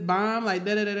 isn't this bomb? Like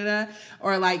da da da da da.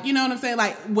 Or like, you know what I'm saying?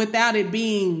 Like without it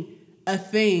being a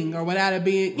thing or without it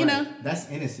being, you know. That's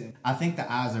innocent. I think the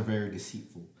eyes are very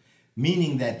deceitful.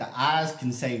 Meaning that the eyes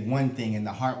can say one thing and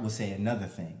the heart will say another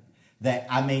thing. That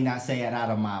I may not say it out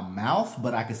of my mouth,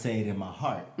 but I could say it in my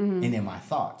heart and in my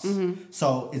thoughts.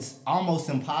 So it's almost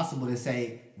impossible to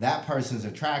say that person's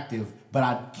attractive, but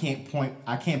I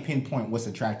can't pinpoint what's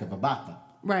attractive about them.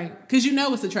 Right. Because you know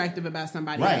what's attractive about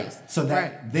somebody else. So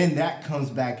then that comes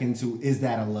back into, is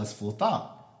that a lustful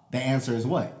thought? The answer is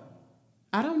what?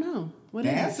 I don't know. The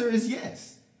answer is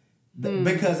yes.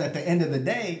 Because at the end of the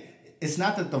day, it's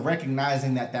not that the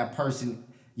recognizing that person,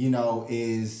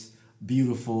 is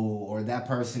beautiful or that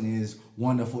person is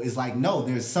wonderful. It's like, no,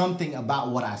 there's something about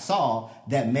what I saw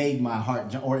that made my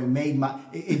heart, or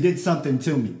it did something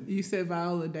to me. You said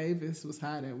Viola Davis was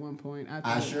hot at one point.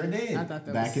 I sure did. I thought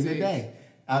that back was in the day.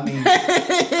 I mean,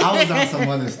 I was on some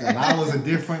other stuff. I was a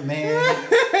different man.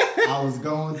 I was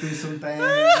going through some things.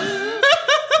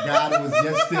 God was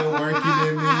just still working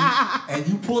in me. And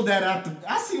you pulled that out.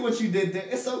 I see what you did there.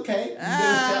 It's okay.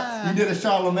 You did a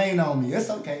Charlemagne on me. It's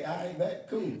okay. All right, that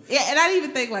cool. Yeah, and I didn't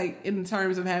even think, like, in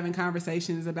terms of having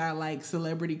conversations about, like,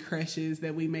 celebrity crushes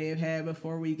that we may have had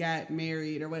before we got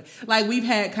married or what. Like, we've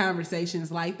had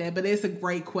conversations like that, but it's a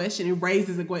great question. It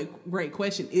raises a great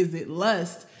question. Is it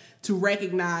lust to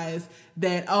recognize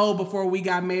that, before we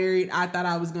got married, I thought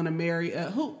I was going to marry,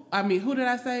 who did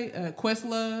I say?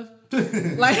 Questlove?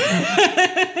 Like,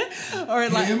 or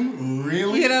like him,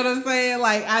 really? You know what I'm saying?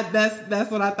 Like, that's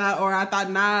what I thought, or I thought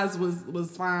Nas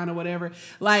was fine or whatever.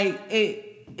 Like,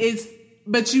 it's,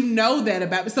 but you know that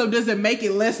about. So does it make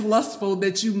it less lustful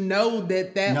that you know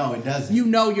that? No, it doesn't. You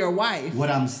know your wife.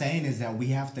 What I'm saying is that we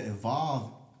have to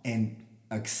evolve and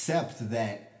accept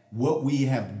that what we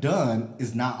have done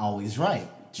is not always right.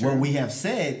 True. What we have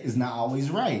said is not always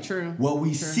right. True. What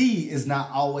we see is not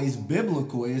always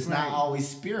biblical. It's right. not always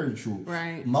spiritual.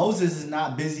 Right. Moses is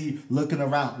not busy looking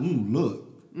around. Look.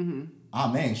 Oh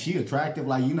man, she attractive.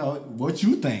 Like, what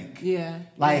you think? Yeah.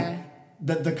 Like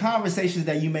the conversations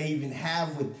that you may even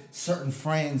have with certain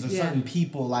friends or certain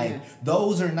people, like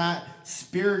those are not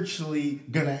spiritually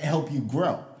gonna help you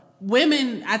grow.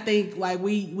 Women, I think, like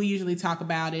we usually talk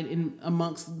about it in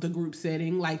amongst the group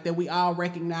setting, like that we all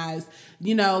recognize,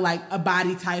 like a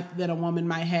body type that a woman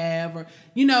might have, or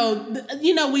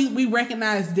we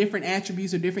recognize different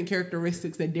attributes or different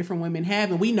characteristics that different women have,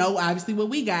 and we know obviously what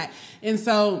we got, and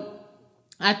so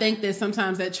I think that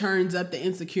sometimes that churns up the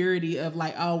insecurity of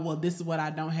like, oh, well, this is what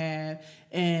I don't have.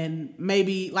 And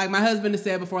maybe like my husband has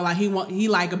said before, like he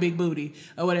like a big booty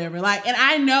or whatever. Like, and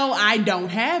I know I don't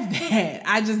have that.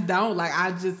 I just don't. Like,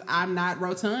 I'm not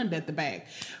rotund at the back.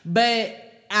 But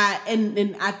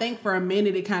I think for a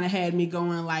minute it kind of had me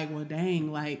going like, well,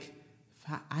 dang, like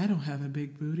I don't have a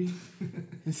big booty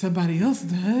and somebody else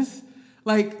does.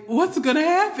 Like, what's gonna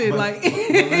happen? But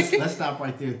let's stop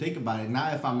right there and think about it.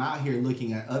 Now, if I'm out here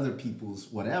looking at other people's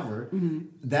whatever,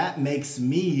 that makes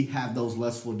me have those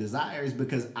lustful desires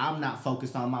because I'm not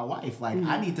focused on my wife. Like,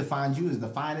 I need to find you as the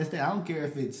finest thing. I don't care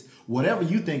if it's whatever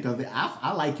you think of it.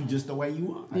 I like you just the way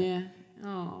you are. Yeah.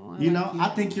 Oh, I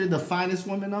think you're the finest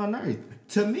woman on earth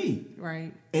to me.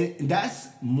 Right. And that's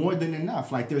more than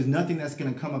enough. Like, there's nothing that's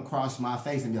going to come across my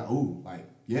face and be like, ooh, like,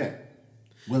 yeah,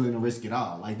 willing to risk it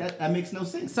all. Like, that makes no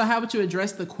sense. So how would you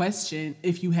address the question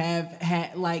if you have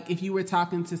had, like, if you were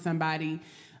talking to somebody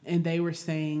and they were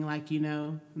saying, like,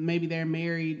 maybe they're a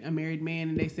married man,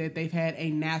 and they said they've had a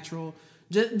natural,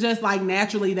 just like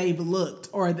naturally they've looked,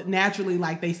 or naturally,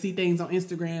 like, they see things on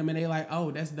Instagram and they're like,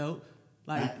 oh, that's dope.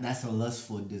 Like, that's a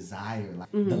lustful desire,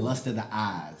 like the lust of the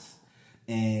eyes.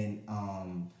 And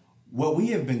what we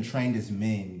have been trained as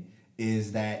men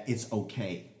is that it's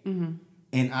okay. Mm-hmm.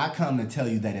 And I come to tell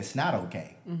you that it's not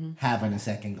okay having a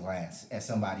second glance at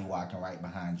somebody walking right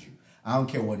behind you. I don't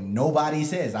care what nobody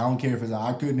says. I don't care if it's,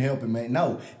 I couldn't help it, man.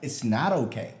 No, it's not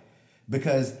okay.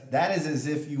 Because that is as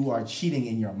if you are cheating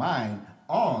in your mind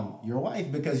on your wife,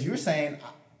 because you're saying,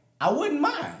 I wouldn't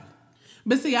mind.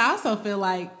 But see, I also feel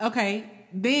like, okay,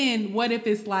 then what if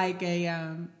it's like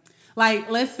a, like,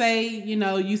 let's say,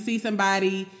 you see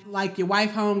somebody like your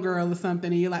wife homegirl or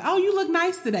something, and you're like, oh, you look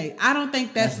nice today. I don't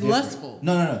think that's lustful.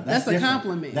 No. That's a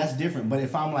compliment. That's different. But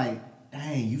if I'm like,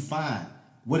 dang, you fine.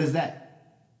 What is that?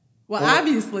 Well,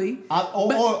 obviously.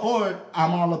 Or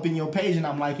I'm all up in your page and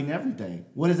I'm liking everything.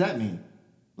 What does that mean?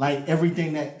 Like,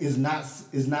 everything that is not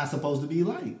supposed to be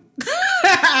liked.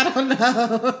 I don't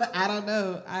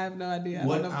know. I have no idea.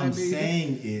 What I'm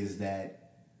saying is that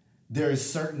there are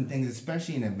certain things,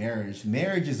 especially in a marriage,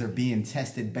 marriages are being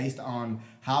tested based on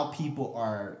how people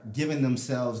are giving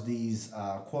themselves these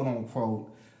quote unquote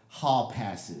hall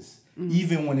passes. Mm-hmm.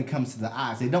 Even when it comes to the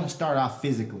eyes, they don't start off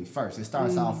physically first. It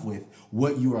starts off with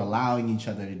what you are allowing each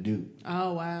other to do.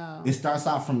 Oh, wow. It starts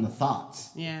off from the thoughts.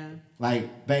 Yeah.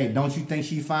 Like, babe, don't you think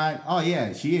she's fine? Oh,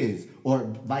 yeah, she is. Or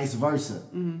vice versa.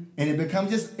 Mm-hmm. And it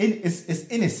becomes just, it's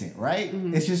innocent, right?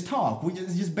 Mm-hmm. It's just talk.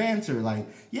 It's just banter. Like,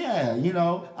 yeah,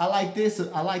 I like this.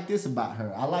 I like this about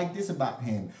her. I like this about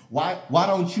him. Why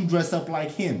don't you dress up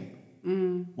like him?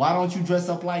 Mm-hmm. Why don't you dress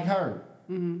up like her?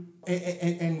 Mm-hmm.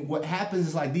 And what happens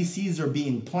is, like, these seeds are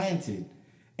being planted,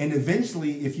 and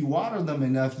eventually, if you water them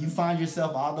enough, you find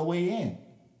yourself all the way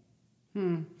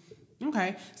in.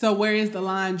 Okay, so where is the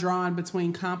line drawn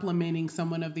between complimenting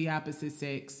someone of the opposite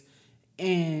sex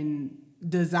and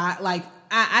desire? Like,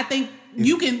 I think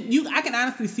I can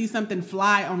honestly see something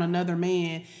fly on another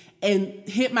man and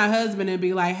hit my husband and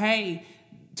be like, hey,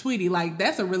 Tweety, like,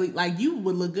 that's a really, like, you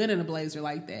would look good in a blazer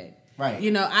like that.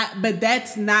 Right. But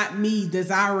that's not me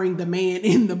desiring the man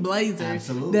in the blazer.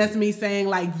 Absolutely. That's me saying,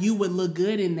 like, you would look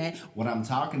good in that. What I'm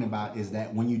talking about is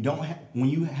that when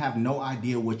you have no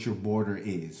idea what your border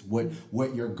is, what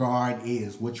your guard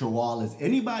is, what your wall is.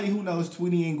 Anybody who knows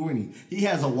Tweety and Gwynny, he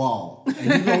has a wall. And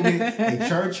you're going to get a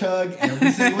church hug every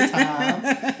single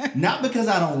time. Not because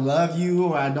I don't love you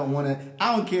or I don't want to.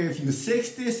 I don't care if you're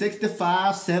 60,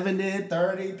 65, 70,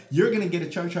 30. You're going to get a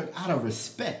church hug out of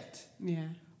respect. Yeah.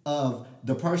 Of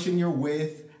the person you're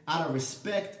with, out of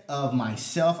respect of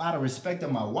myself, out of respect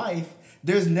of my wife.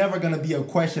 There's never going to be a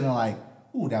question of like,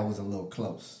 ooh, that was a little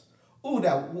close. Ooh,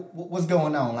 what's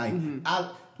going on?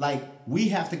 Like, we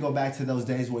have to go back to those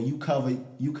days where you cover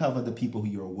the people who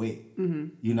you're with.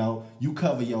 Mm-hmm. You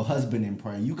cover your husband in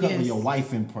prayer. You cover your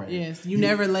wife in prayer. Yes, you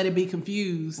never let it be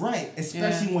confused. Right,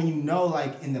 especially when you know,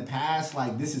 like, in the past,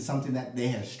 like, this is something that they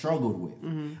have struggled with.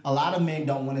 Mm-hmm. A lot of men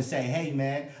don't want to say, hey,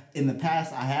 man, in the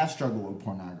past, I have struggled with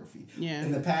pornography. Yeah.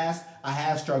 In the past, I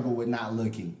have struggled with not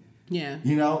looking. Yeah.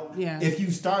 If you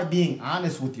start being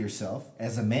honest with yourself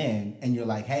as a man and you're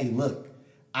like, hey, look,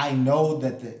 I know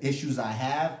that the issues I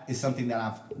have is something that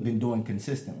I've been doing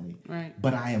consistently. Right.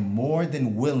 But I am more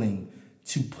than willing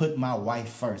to put my wife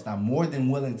first. I'm more than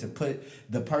willing to put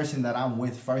the person that I'm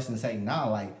with first and say, nah,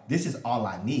 like, this is all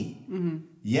I need. Mm-hmm.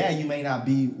 Yeah, you may not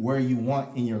be where you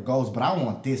want in your goals, but I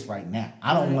want this right now.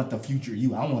 I don't want the future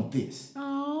you. I want this.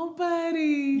 Oh,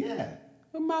 buddy. Yeah.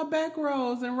 With my back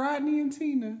rows and Rodney and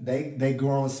Tina. They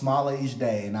growing smaller each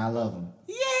day, and I love them.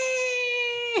 Yay!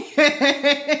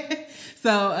 So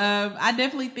I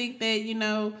definitely think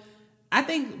that, I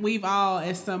think we've all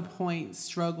at some point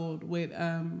struggled with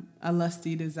a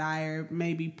lusty desire,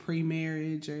 maybe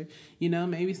pre-marriage or,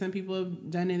 maybe some people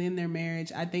have done it in their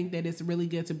marriage. I think that it's really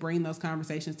good to bring those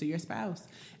conversations to your spouse.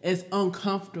 As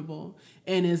uncomfortable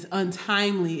and as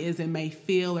untimely as it may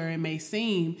feel or it may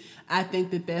seem, I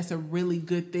think that that's a really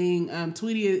good thing.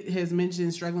 Tweety has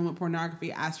mentioned struggling with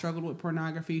pornography. I struggled with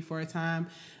pornography for a time.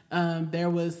 There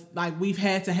was, like, we've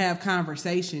had to have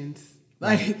conversations.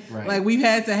 Right. Like, we've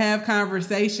had to have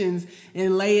conversations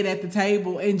and lay it at the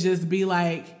table and just be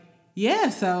like, yeah,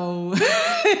 so,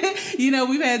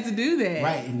 we've had to do that.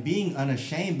 Right, and being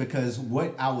unashamed, because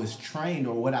what I was trained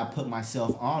or what I put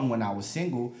myself on when I was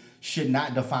single should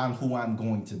not define who I'm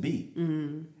going to be.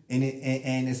 Mm-hmm.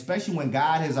 And especially when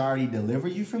God has already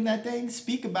delivered you from that thing,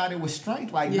 speak about it with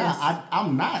strength. Like, yes.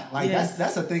 I'm not. Like, yes.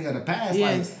 that's a thing of the past.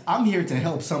 Yes. Like, I'm here to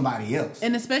help somebody else.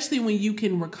 And especially when you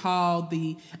can recall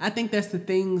I think that's the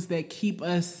things that keep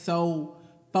us so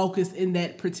focused in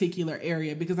that particular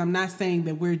area, because I'm not saying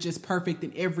that we're just perfect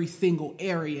in every single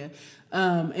area.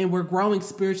 And we're growing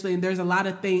spiritually, and there's a lot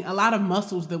of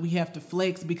muscles that we have to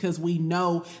flex, because we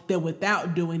know that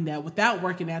without doing that, without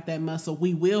working out that muscle,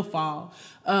 we will fall.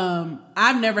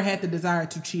 I've never had the desire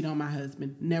to cheat on my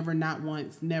husband. Never, not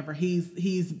once, never.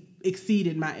 He's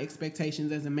exceeded my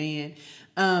expectations as a man.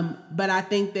 But I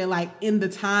think that, like, in the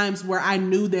times where I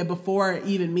knew that before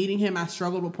even meeting him, I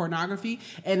struggled with pornography,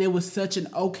 and it was such an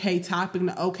okay topic, an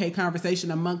okay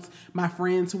conversation amongst my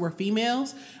friends who were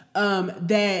females,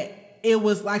 that it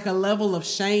was like a level of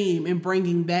shame in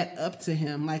bringing that up to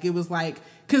him. Like, it was like,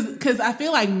 cause I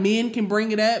feel like men can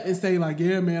bring it up and say, like,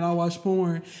 yeah, man, I watch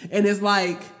porn. And it's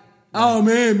like, oh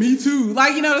man, me too.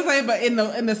 Like, you know what I'm saying? But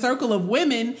in the circle of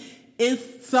women,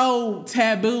 it's so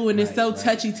taboo, and it's so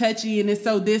touchy, and it's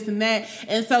so this and that.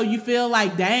 And so you feel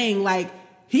like, dang, like,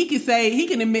 he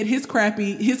can admit his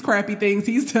crappy things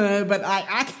he's done, but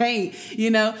I can't,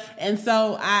 And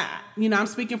so I'm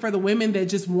speaking for the women that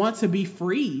just want to be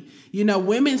free.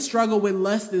 Women struggle with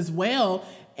lust as well.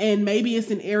 And maybe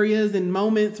it's in areas and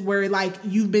moments where, like,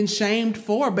 you've been shamed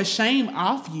for, but shame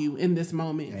off you in this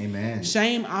moment. Amen.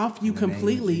 Shame off you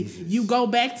completely. You go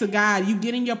back to God. You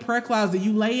get in your prayer closet.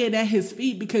 You lay it at his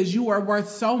feet, because you are worth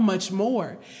so much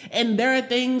more. And there are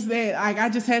things that, like, I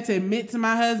just had to admit to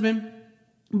my husband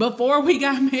before we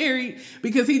got married,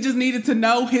 because he just needed to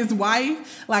know his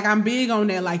wife. Like, I'm big on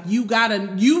that. Like, you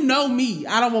know me.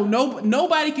 I don't want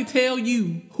nobody can tell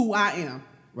you who I am.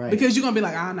 Right. Because you're going to be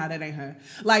like, oh, no, that ain't her.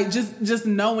 Like, just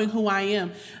knowing who I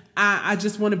am. I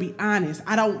just want to be honest.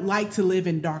 I don't like to live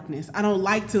in darkness. I don't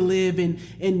like to live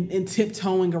in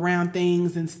tiptoeing around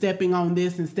things and stepping on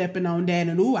this and stepping on that.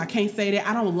 And, ooh, I can't say that.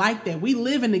 I don't like that. We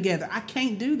living together. I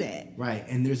can't do that. Right.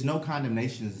 And there's no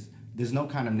condemnation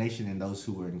in those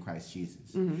who are in Christ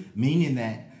Jesus. Mm-hmm. Meaning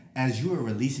that as you are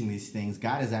releasing these things,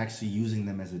 God is actually using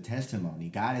them as a testimony.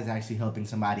 God is actually helping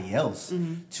somebody else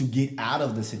to get out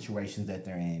of the situations that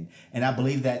they're in. And I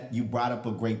believe that you brought up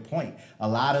a great point. A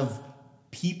lot of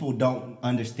people don't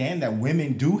understand that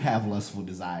women do have lustful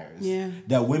desires. Yeah.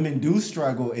 That women do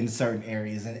struggle in certain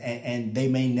areas, and they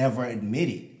may never admit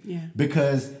it. Yeah.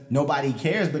 Because nobody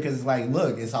cares, because it's like,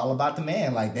 look, it's all about the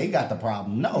man. Like, they got the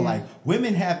problem. No, like,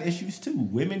 women have issues too.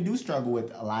 Women do struggle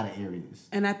with a lot of areas.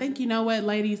 And I think, you know what,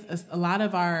 ladies, a lot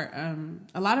of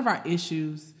our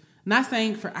issues, not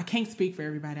saying I can't speak for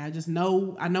everybody. I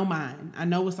know mine. I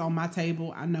know what's on my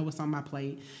table. I know what's on my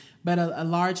plate. But a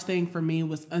large thing for me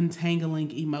was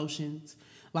untangling emotions.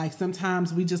 Like,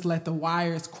 sometimes we just let the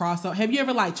wires cross up. Have you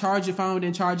ever, like, charge your phone,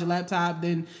 then charge your laptop,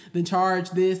 then charge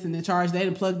this, and then charge that,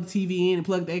 and plug the TV in, and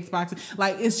plug the Xbox in?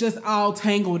 Like, it's just all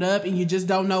tangled up, and you just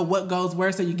don't know what goes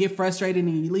where, so you get frustrated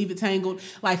and you leave it tangled.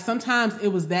 Like, sometimes it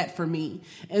was that for me.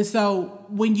 And so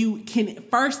when you can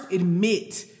first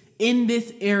admit, in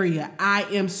this area, I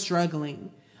am struggling.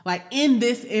 Like, in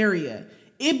this area,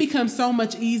 it becomes so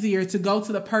much easier to go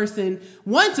to the person,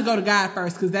 one, to go to God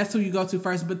first, because that's who you go to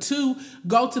first, but two,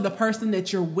 go to the person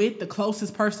that you're with, the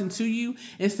closest person to you,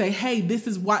 and say, hey, this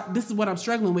is what I'm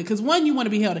struggling with. Because one, you want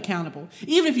to be held accountable.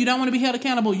 Even if you don't want to be held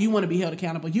accountable, you want to be held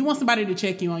accountable. You want somebody to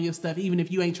check you on your stuff, even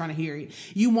if you ain't trying to hear it.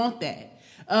 You want that.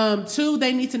 Two,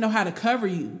 they need to know how to cover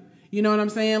you. You know what I'm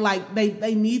saying? Like,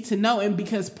 they need to know. And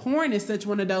because porn is such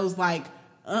one of those, like,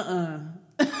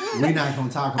 we're not going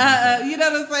to talk about that. You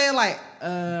know what I'm saying? Like,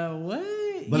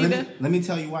 what? But let me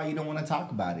tell you why you don't want to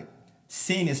talk about it.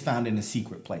 Sin is found in a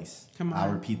secret place. Come on. I'll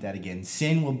repeat that again.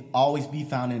 Sin will always be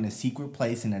found in a secret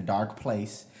place, in a dark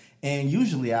place. And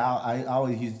usually I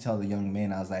always used to tell the young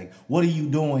men, I was like, what are you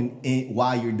doing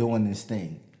while you're doing this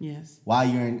thing? Yes. While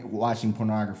you're watching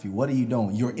pornography, what are you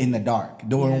doing? You're in the dark.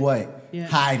 Doing what? Yeah.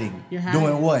 Hiding. You're hiding.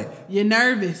 Doing what? You're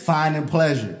nervous. Finding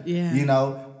pleasure.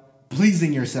 Yeah.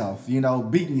 Pleasing yourself,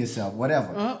 beating yourself,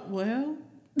 whatever. Oh, well.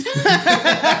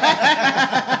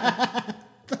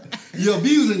 You're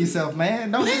abusing yourself,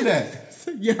 man. Don't do that.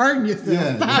 You're hurting yourself.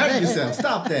 Yeah, you're hurting yourself.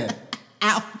 Stop that.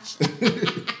 Ouch.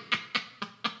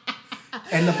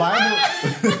 And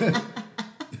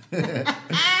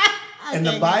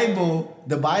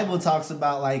the Bible talks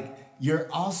about, like,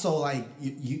 you're also, like,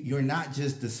 you're not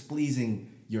just displeasing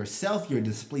yourself, you're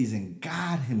displeasing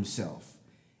God himself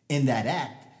in that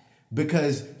act.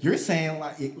 Because you're saying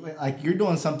like you're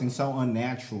doing something so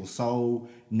unnatural, so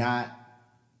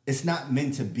it's not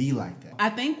meant to be like that. I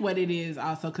think what it is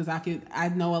also, because I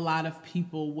know a lot of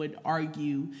people would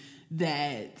argue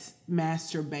that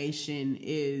masturbation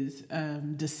is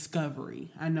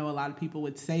discovery. I know a lot of people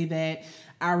would say that.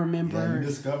 I remember... Yeah, you're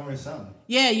discovering something.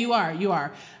 Yeah, you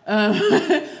are.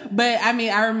 But I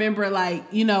mean, I remember like,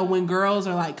 you know, when girls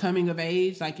are like coming of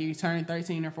age, like you turn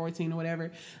 13 or 14 or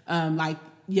whatever, like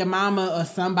your mama or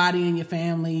somebody in your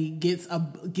family gets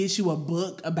you a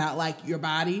book about like your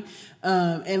body.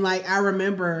 And like, I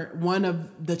remember one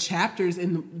of the chapters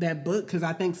in that book, because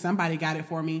I think somebody got it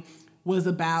for me, was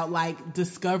about like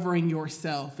discovering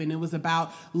yourself, and it was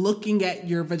about looking at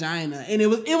your vagina, and it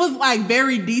was like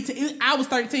very detailed. I was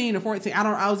 13 or 14.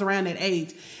 I was around that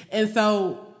age. And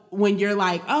so when you're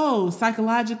like, oh,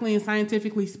 psychologically and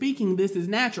scientifically speaking, this is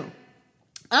natural.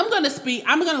 I'm going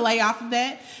to lay off of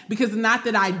that, because it's not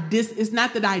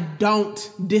that I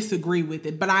don't disagree with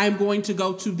it, but I am going to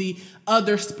go to the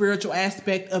other spiritual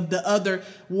aspect of the other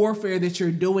warfare that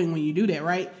you're doing when you do that,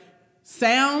 right?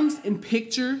 Sounds and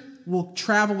picture will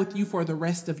travel with you for the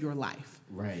rest of your life.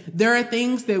 Right. There are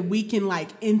things that we can like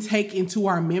intake into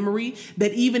our memory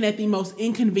that even at the most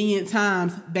inconvenient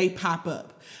times, they pop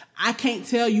up. I can't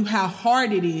tell you how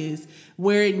hard it is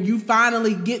where you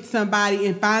finally get somebody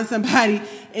and find somebody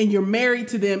and you're married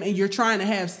to them and you're trying to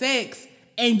have sex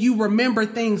and you remember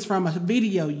things from a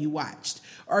video you watched,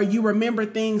 or you remember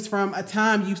things from a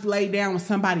time you laid down with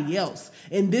somebody else.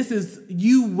 And this is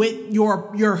you with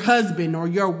your husband or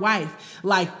your wife.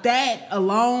 Like that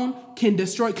alone can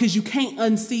destroy, because you can't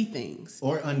unsee things.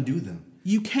 Or undo them.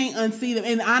 You can't unsee them.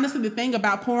 And honestly, the thing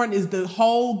about porn is the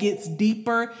hole gets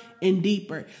deeper and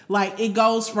deeper. Like it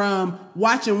goes from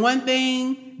watching one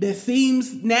thing that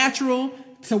seems natural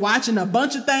to watching a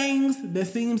bunch of things that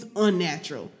seems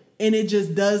unnatural. And it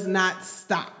just does not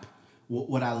stop.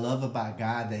 What I love about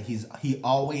God, that he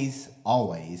always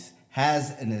has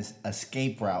an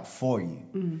escape route for you.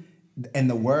 Mm-hmm. And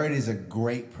the word is a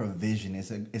great provision.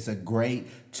 It's a great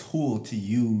tool to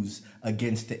use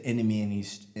against the enemy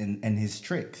and his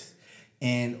tricks.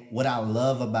 And what I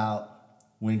love about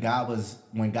when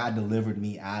God delivered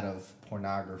me out of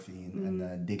pornography and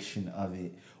the addiction of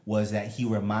it was that he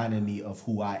reminded me of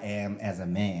who I am as a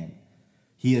man.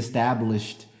 He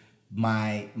established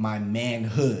my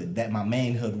manhood, that my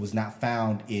manhood was not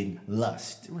found in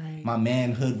lust. Right. My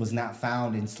manhood was not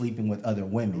found in sleeping with other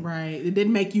women. Right. It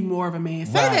didn't make you more of a man.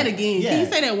 Say that again. Yeah. Can you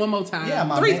say that one more time?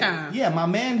 Yeah, 3 times. Yeah, my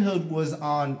manhood was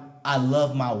on, I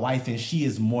love my wife and she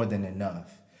is more than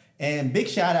enough. And big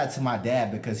shout out to my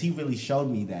dad, because he really showed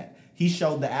me that. He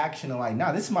showed the action of like,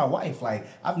 nah, this is my wife. Like,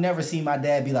 I've never seen my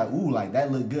dad be like, ooh, like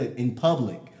that look good in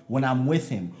public when I'm with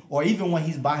him, or even when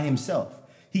he's by himself.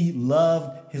 He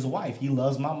loved his wife. He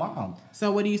loves my mom.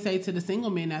 So what do you say to the single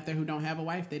men out there who don't have a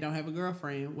wife? They don't have a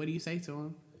girlfriend. What do you say to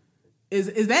them?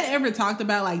 Is that ever talked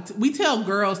about? Like, we tell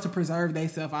girls to preserve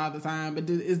themselves all the time, but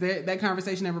is that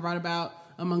conversation ever brought about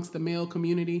amongst the male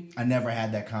community? I never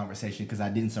had that conversation because I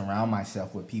didn't surround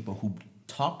myself with people who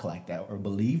talk like that or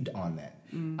believed on that.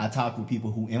 I talked with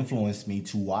people who influenced me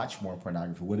to watch more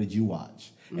pornography. What did you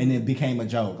watch? And it became a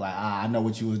joke. Like, I know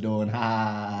what you was doing.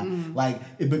 Like,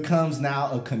 it becomes now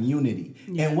a community.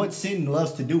 Yeah. And what sin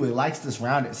loves to do, it likes to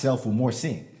surround itself with more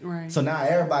sin. Right. So now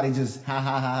everybody just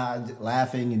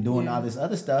laughing and doing all this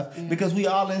other stuff because we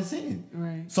all in sin.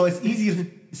 Right. So it's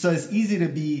easy to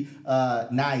be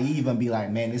naive and be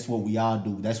like, man, this is what we all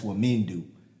do. That's what men do.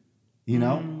 You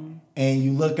know? And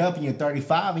you look up and you're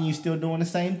 35 and you're still doing the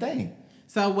same thing.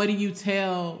 So what do you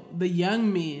tell the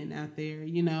young men out there,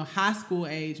 you know, high school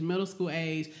age, middle school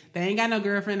age? They ain't got no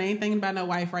girlfriend. They ain't thinking about no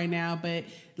wife right now. But,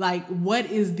 like, what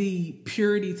is the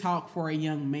purity talk for a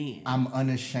young man? I'm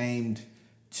unashamed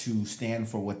to stand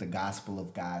for what the gospel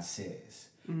of God says.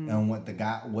 And what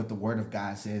the word of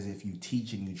God says, if you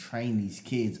teach and you train these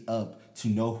kids up to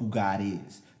know who God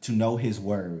is, to know his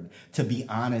word, to be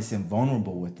honest and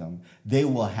vulnerable with them, they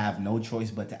will have no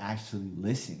choice but to actually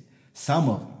listen. Some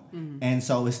of them. And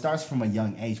so it starts from a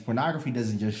young age. Pornography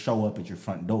doesn't just show up at your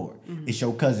front door. It's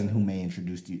your cousin who may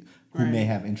introduce you, who may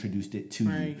have introduced it to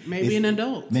you. Maybe an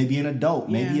adult.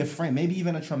 Maybe a friend, maybe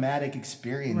even a traumatic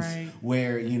experience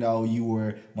where, you know, you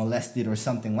were molested or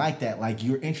something like that. Like,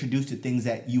 you're introduced to things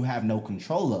that you have no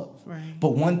control of. Right.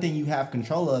 But one thing you have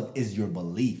control of is your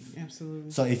belief.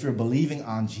 Absolutely. So if you're believing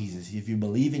on Jesus, if you're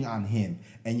believing on him,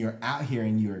 and you're out here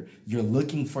and you're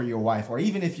looking for your wife, or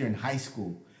even if you're in high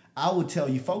school, I would tell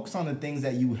you, focus on the things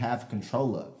that you have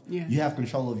control of. Yeah. You have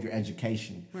control of your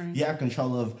education. Right. You have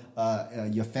control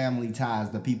of your family ties,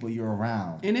 the people you're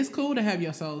around. And it's cool to have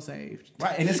your soul saved.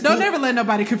 Right. And it's Don't cool. ever let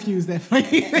nobody confuse that for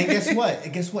you. And guess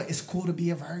what? It's cool to be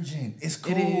a virgin. It's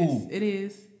cool. It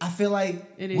is. I feel like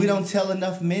It we is. don't tell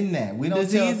enough men that. We don't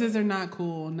Diseases are not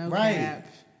cool. No Right. cap.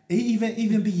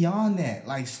 Even beyond that,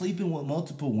 like sleeping with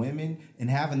multiple women and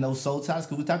having those soul ties,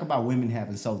 because we talk about women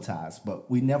having soul ties, but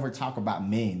we never talk about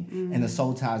men and the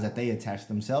soul ties that they attach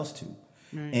themselves to,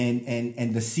 Right.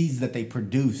 and the seeds that they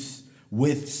produce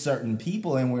with certain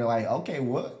people. And we're like, okay,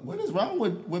 what is wrong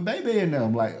with baby and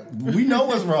them? Like, we know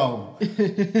what's wrong.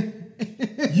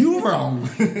 You wrong.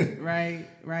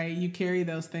 Right. You carry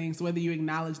those things, whether you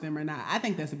acknowledge them or not. I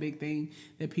think that's a big thing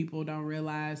that people don't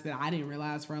realize, that I didn't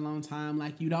realize for a long time.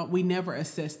 Like, we never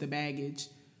assess the baggage.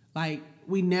 Like,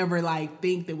 we never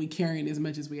think that we carrying as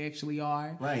much as we actually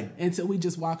are. Right. And so we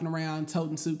just walking around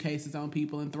toting suitcases on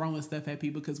people and throwing stuff at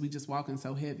people because we just walking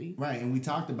so heavy. Right. And we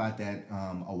talked about that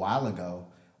a while ago.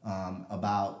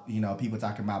 About people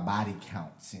talking about body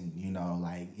counts and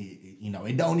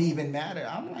it don't even matter.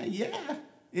 I'm like, yeah,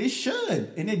 it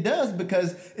should, and it does,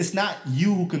 because it's not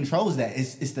you who controls that.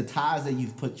 It's the ties that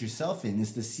you've put yourself in.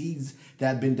 It's the seeds that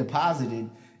have been deposited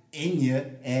in you,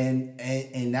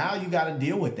 and now you got to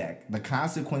deal with that. The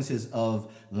consequences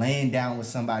of laying down with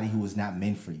somebody who was not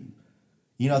meant for you.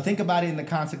 Think about it in the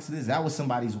context of this. That was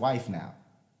somebody's wife now.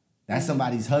 That's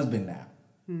somebody's husband now.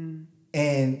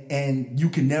 And you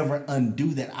can never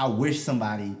undo that. I wish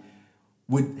somebody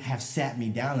would have sat me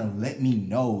down and let me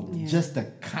know just the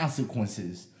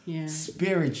consequences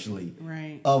spiritually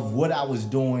of what I was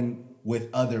doing with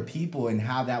other people and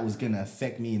how that was going to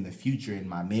affect me in the future in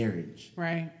my marriage.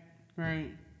 Right.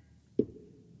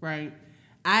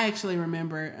 I actually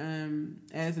remember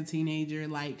as a teenager,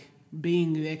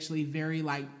 being actually very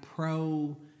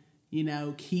pro,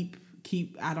 keep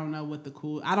I don't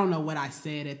know what I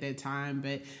said at that time,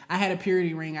 but I had a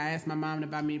purity ring. I asked my mom to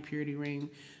buy me a purity ring,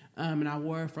 and I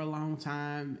wore it for a long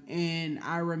time. And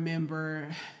I remember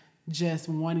just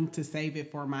wanting to save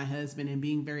it for my husband and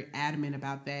being very adamant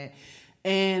about that.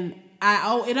 And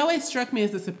it always struck me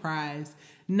as a surprise.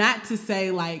 Not to say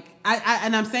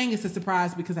and I'm saying it's a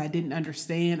surprise because I didn't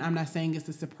understand. I'm not saying it's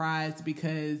a surprise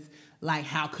because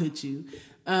how could you?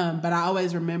 But I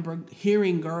always remember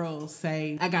hearing girls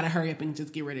say, I got to hurry up and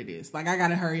just get rid of this. I got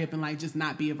to hurry up and just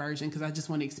not be a virgin because I just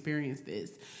want to experience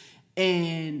this.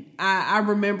 And I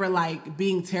remember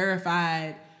being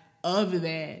terrified of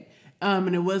that.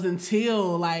 And it wasn't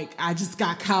until I just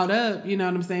got caught up, you know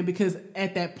what I'm saying? Because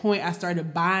at that point I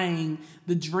started buying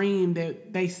the dream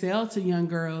that they sell to young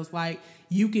girls.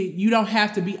 You don't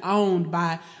have to be owned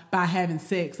by having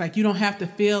sex. You don't have to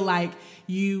feel like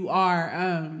you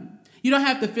are, you don't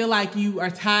have to feel like you are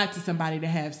tied to somebody to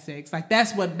have sex.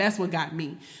 That's what got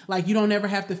me. You don't ever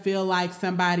have to feel like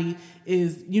somebody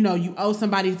is, you owe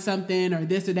somebody something or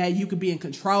this or that. You could be in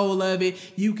control of it.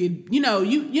 You could, you know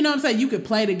what I'm saying? You could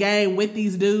play the game with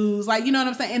these dudes. You know what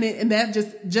I'm saying? And that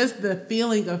just the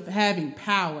feeling of having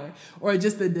power, or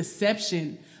just the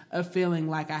deception of feeling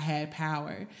like I had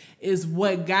power, is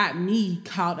what got me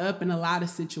caught up in a lot of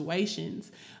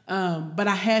situations. But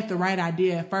I had the right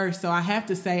idea at first. So I have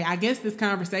to say, I guess this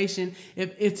conversation,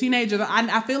 if teenagers,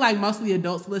 I feel like mostly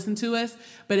adults listen to us,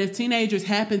 but if teenagers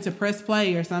happen to press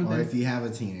play or something. Or if you have a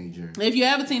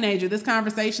teenager. This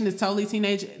conversation is totally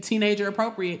teenager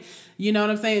appropriate. You know what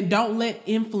I'm saying? Don't let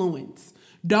influence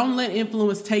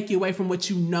take you away from what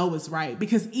you know is right.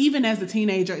 Because even as a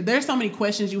teenager, there's so many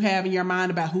questions you have in your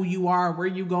mind about who you are, where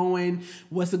you going,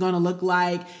 what's it going to look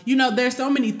like. There's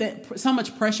so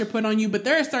much pressure put on you, but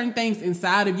there are certain things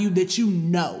inside of you that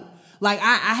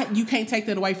you can't take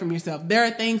that away from yourself. There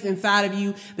are things inside of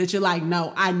you that you're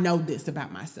no, I know this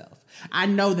about myself. I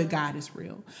know that God is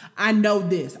real. I know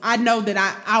this. I know that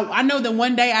I know that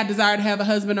one day I desire to have a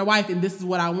husband or wife, and this is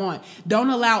what I want. Don't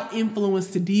allow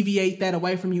influence to deviate that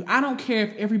away from you. I don't care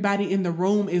if everybody in the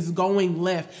room is going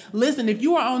left. Listen, if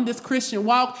you are on this Christian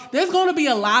walk, there's going to be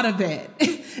a lot of that.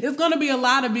 It's going to be a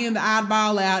lot of being the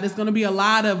oddball out. It's going to be a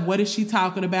lot of what is she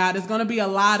talking about? It's going to be a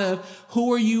lot of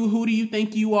who are you? Who do you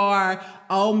think you are?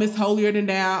 Oh, Miss Holier Than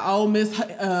Thou. Oh, Miss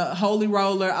Holy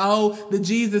Roller. Oh, the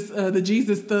Jesus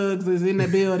thugs is in the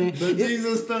building.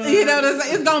 Jesus thugs.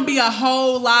 It's going to be a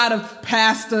whole lot of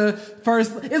pastor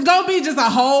first. It's going to be just a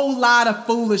whole lot of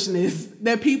foolishness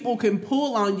that people can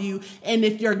pull on you. And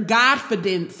if your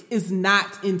Godfidence is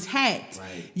not intact,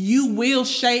 you will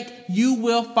shake, you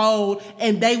will fold,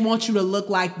 and they want you to look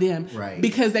like them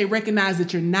because they recognize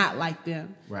that you're not like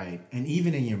them. Right. And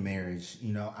even in your marriage,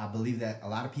 I believe that a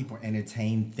lot of people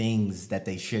entertain things that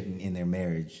they shouldn't in their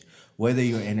marriage, Whether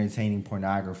you're entertaining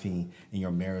pornography in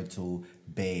your marital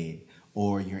bed,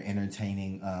 or you're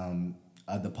entertaining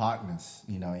other partners,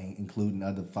 including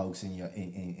other folks in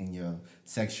your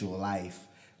sexual life.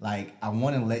 Like, I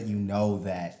want to let you know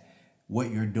that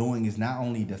what you're doing is not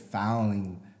only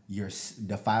defiling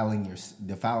yourself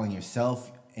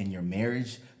and your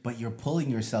marriage, but you're pulling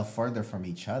yourself further from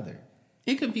each other.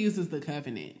 It confuses the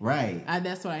covenant. Right.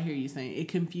 That's what I hear you saying. It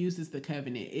confuses the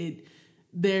covenant.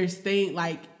 There's things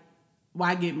like,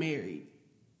 why get married?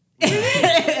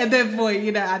 At that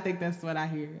point, I think that's what I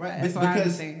hear. Right. That's what I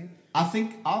understand. I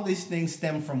think all these things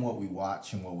stem from what we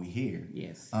watch and what we hear.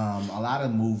 Yes. A lot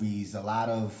of movies, a lot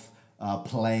of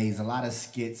plays, a lot of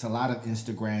skits, a lot of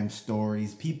Instagram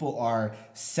stories. People are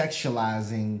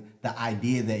sexualizing the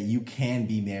idea that you can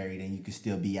be married and you can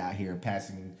still be out here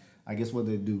passing, I guess what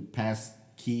they do, pass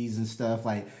keys and stuff.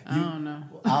 Like, I don't know.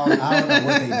 I don't know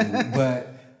what they do,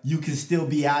 but you can still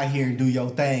be out here and do your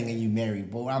thing and you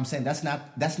married. But what I'm saying, that's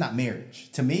not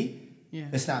marriage. To me,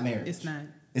 it's not marriage. It's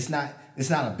not. It's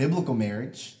not a biblical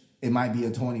marriage. It might be a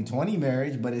 2020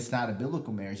 marriage, but it's not a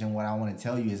biblical marriage. And what I want to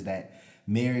tell you is that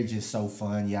marriage is so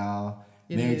fun, y'all.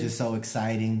 Marriage is so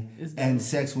exciting. And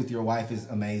sex with your wife is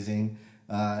amazing,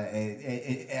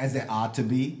 as it ought to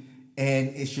be. And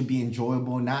it should be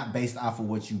enjoyable, not based off of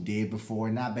what you did before,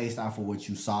 not based off of what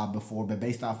you saw before, but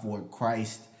based off of what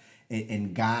Christ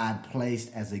and God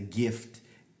placed as a gift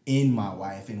in my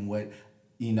wife and what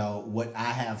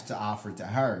I have to offer to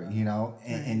her,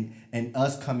 and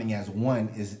us coming as one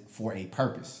is for a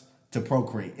purpose, to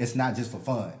procreate. It's not just for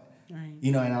fun. Right.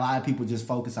 And a lot of people just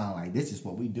focus on like, this is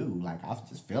what we do. Like, I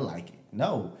just feel like it.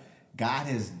 No, God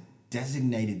has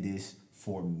designated this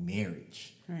for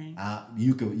marriage. Right.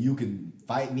 You could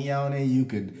fight me on it. You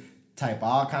could type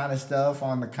all kind of stuff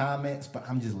on the comments, but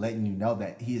I'm just letting you know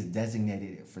that He has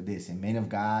designated it for this. And men of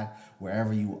God,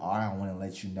 wherever you are, I want to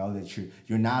let you know that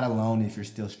you're not alone if you're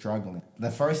still struggling.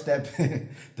 The first step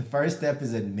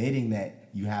is admitting that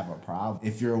you have a problem.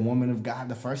 If you're a woman of God,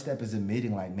 the first step is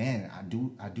admitting, like, man, I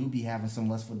do be having some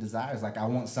lustful desires. Like, I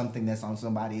want something that's on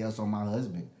somebody else, on my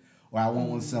husband, or I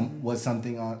want something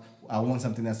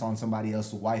that's on somebody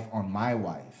else's wife, on my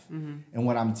wife. Mm-hmm. And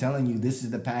what I'm telling you, this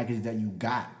is the package that you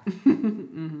got.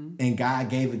 Mm-hmm. And God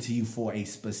gave it to you for a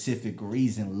specific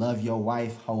reason. Love your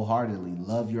wife wholeheartedly.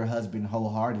 Love your husband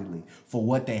wholeheartedly for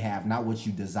what they have, not what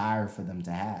you desire for them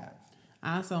to have.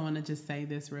 I also want to just say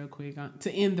this real quick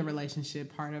to end the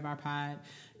relationship part of our pod,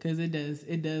 because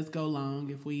it does go long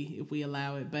if we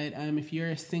allow it. But if you're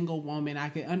a single woman, I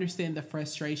can understand the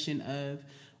frustration of,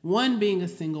 one, being a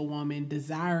single woman,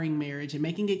 desiring marriage and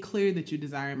making it clear that you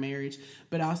desire marriage,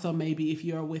 but also maybe if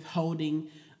you're withholding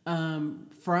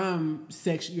from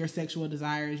your sexual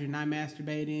desires, you're not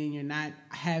masturbating, you're not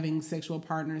having sexual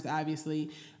partners, obviously,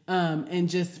 and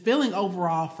just feeling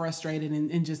overall frustrated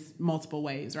in just multiple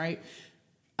ways, right?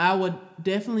 I would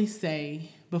definitely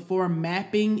say, before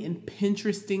mapping and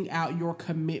Pinteresting out your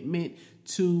commitment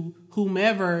to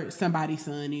whomever somebody's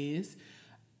son is,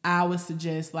 I would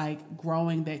suggest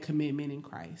growing that commitment in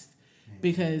Christ.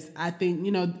 Because I think,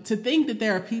 to think that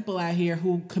there are people out here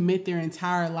who commit their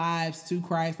entire lives to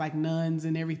Christ, like nuns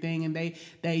and everything, and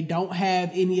they don't have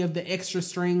any of the extra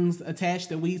strings attached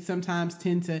that we sometimes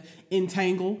tend to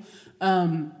entangle.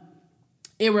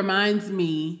 It reminds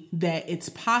me that it's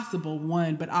possible,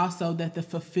 one, but also that the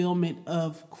fulfillment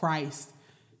of Christ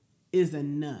is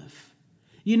enough.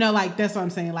 That's what I'm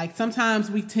saying.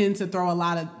 Sometimes we tend to throw a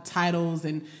lot of titles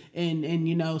and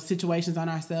situations on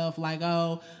ourselves,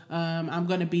 I'm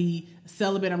going to be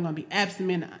celibate, I'm going to be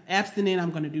abstinent,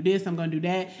 I'm going to do this, I'm going to do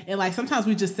that. And sometimes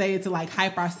we just say it to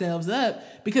hype ourselves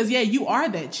up because, you are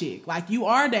that chick, you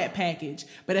are that package.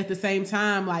 But at the same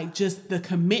time, just the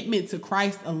commitment to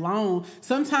Christ alone,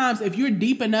 sometimes if you're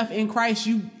deep enough in Christ,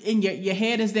 your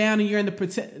head is down and you're in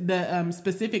the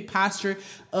specific posture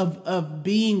of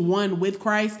being one with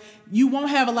Christ, you won't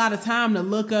have a lot of time to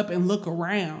look up and look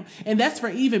around. And that's for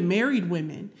even married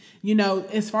women,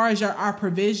 as far as our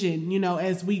provision,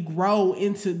 as we grow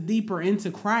deeper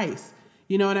into Christ,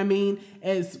 you know what I mean?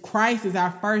 As Christ is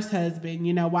our first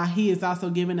husband, while He is also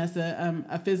giving us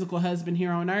a physical husband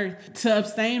here on earth, to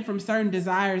abstain from certain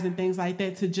desires and things like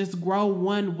that, to just grow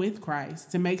one with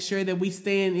Christ, to make sure that we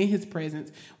stand in His presence.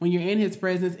 When you're in His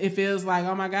presence, it feels like,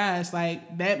 oh my gosh, I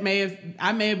may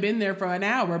have been there for an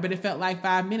hour, but it felt like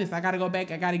 5 minutes. I got to go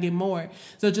back. I got to get more.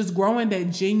 So just growing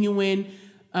that genuine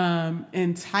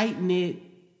and tight-knit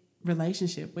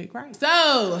relationship with Christ.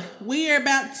 So we are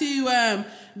about to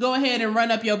go ahead and run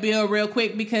up your bill real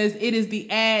quick, because it is the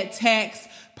ad tax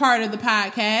part of the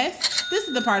podcast. This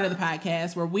is the part of the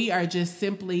podcast where we are just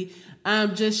simply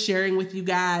just sharing with you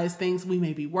guys things we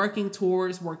may be working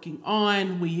towards, working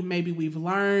on. We've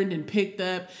learned and picked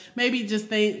up, maybe just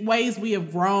ways we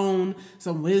have grown,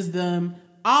 some wisdom,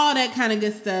 all that kind of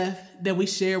good stuff that we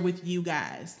share with you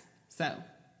guys. So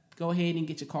go ahead and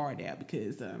get your card out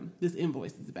because this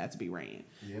invoice is about to be ran.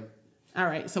 Yep. All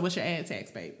right. So what's your ad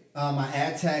tax, babe? My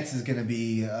ad tax is going to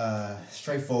be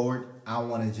straightforward. I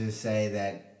want to just say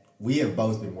that we have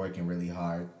both been working really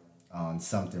hard on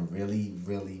something really,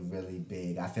 really, really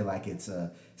big. I feel like it's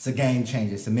a game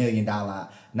changer. It's $1 million,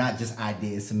 not just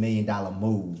idea. It's $1 million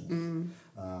move.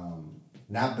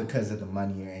 Not because of the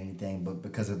money or anything, but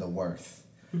because of the worth.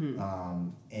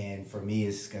 And for me,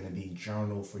 it's going to be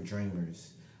Journal for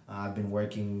Dreamers. I've been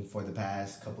working for the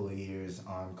past couple of years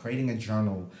on creating a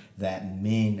journal that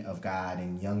men of God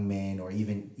and young men or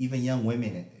even young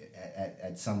women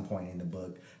at some point in the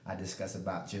book, I discuss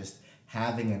about just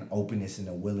having an openness and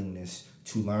a willingness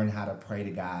to learn how to pray to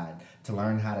God, to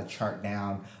learn how to chart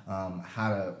down how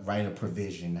to write a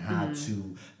provision, how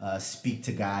to speak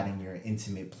to God in your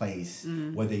intimate place,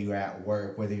 whether you're at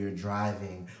work, whether you're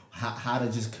driving, how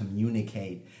to just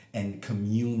communicate and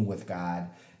commune with God.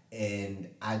 And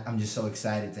I'm just so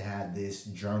excited to have this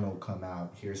journal come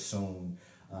out here soon.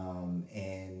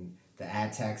 And the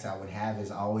ad tax I would have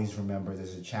is always remember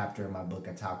there's a chapter in my book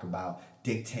I talk about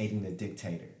dictating the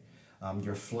dictator.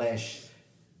 Your flesh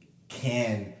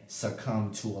can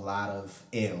succumb to a lot of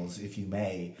ills, if you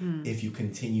may, if you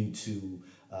continue to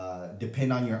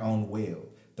depend on your own will.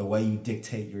 The way you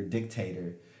dictate your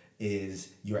dictator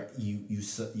is you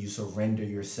surrender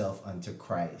yourself unto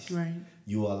Christ. Right.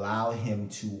 You allow him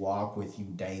to walk with you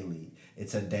daily.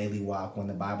 It's a daily walk. When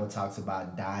the Bible talks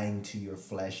about dying to your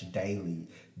flesh daily,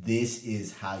 this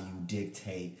is how you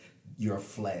dictate your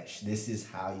flesh. This is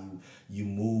how you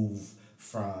move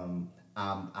from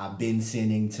I've been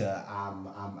sinning to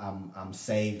I'm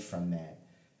saved from that,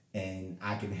 and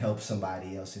I can help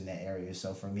somebody else in that area.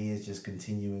 So for me, it's just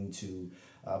continuing to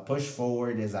push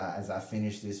forward as I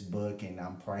finish this book, and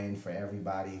I'm praying for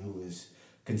everybody who is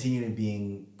continuing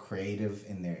being creative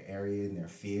in their area, in their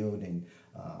field, and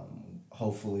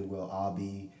hopefully we'll all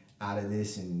be out of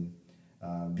this and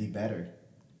be better.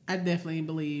 I definitely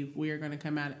believe we are going to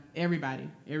come out. Everybody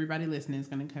listening is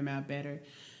going to come out better.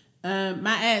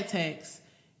 My ad text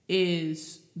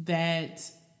is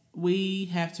that we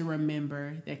have to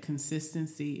remember that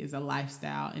consistency is a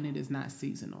lifestyle and it is not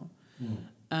seasonal.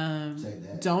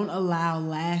 Don't allow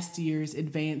last year's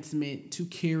advancement to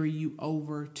carry you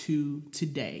over to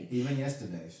today. Even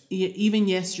yesterday's. Yeah, even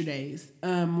yesterday's.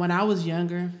 When I was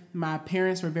younger, my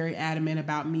parents were very adamant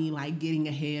about me like getting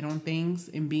ahead on things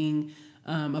and being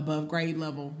above grade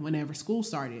level whenever school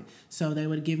started. So they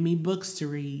would give me books to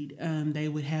read. They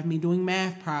would have me doing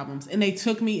math problems. And they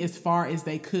took me as far as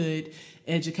they could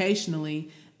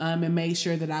educationally and made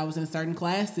sure that I was in certain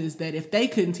classes that if they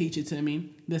couldn't teach it to me,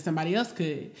 that somebody else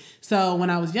could. So when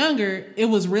I was younger, it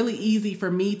was really easy for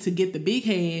me to get the big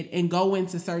head and go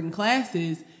into certain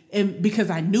classes and because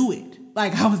I knew it.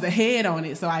 Like I was ahead on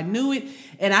it. So I knew it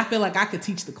and I feel like I could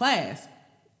teach the class.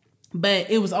 But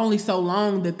it was only so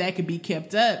long that could be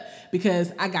kept up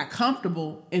because I got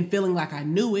comfortable in feeling like I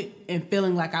knew it and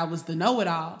feeling like I was the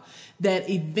know-it-all that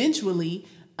eventually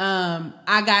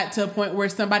I got to a point where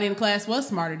somebody in the class was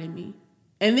smarter than me.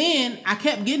 And then I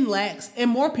kept getting lax and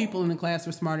more people in the class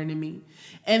were smarter than me.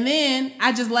 And then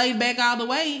I just laid back all the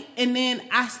way and then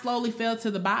I slowly fell to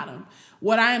the bottom.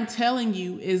 What I am telling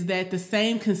you is that the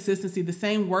same consistency, the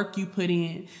same work you put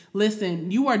in,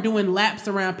 listen, you are doing laps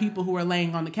around people who are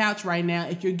laying on the couch right now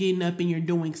if you're getting up and you're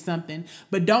doing something.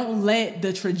 But don't let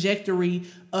the trajectory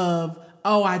of,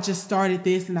 oh, I just started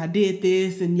this and I did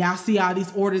this and y'all see all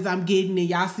these orders I'm getting and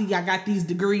y'all see I got these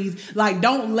degrees. Like,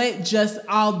 don't let just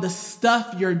all the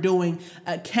stuff you're doing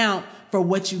account for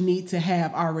what you need to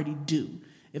have already do.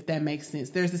 If that makes sense.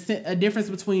 There's a difference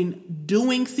between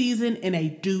doing season and a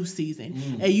do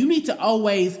season. And you need to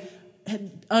always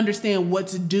understand what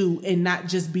to do and not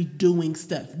just be doing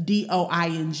stuff.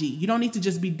 DOING. You don't need to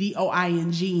just be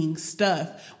DOINGing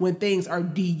stuff when things are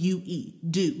DUE,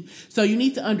 do. So you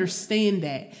need to understand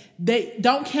that. They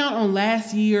don't count on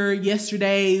last year,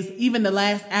 yesterday's, even the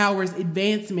last hour's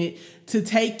advancement to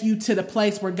take you to the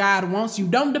place where God wants you.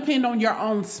 Don't depend on your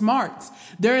own smarts.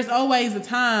 There is always a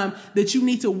time that you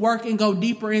need to work and go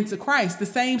deeper into Christ. The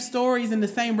same stories and the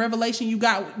same revelation you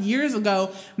got years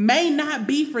ago may not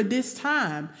be for this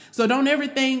time. So don't ever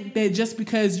think that just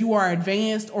because you are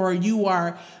advanced or you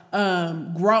are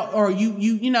grow or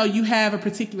you have a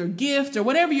particular gift or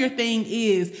whatever your thing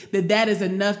is, that is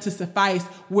enough to suffice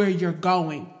where you're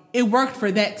going. It worked for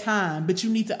that time, but you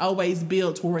need to always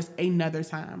build towards another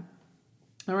time.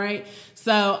 All right.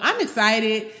 So I'm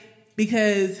excited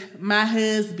because my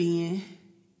husband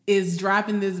is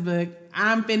dropping this book.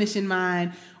 I'm finishing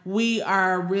mine. We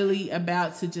are really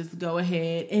about to just go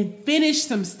ahead and finish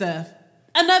some stuff.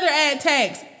 Another ad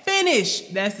text. Finish.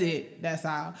 That's it. That's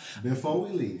all. Before we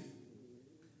leave,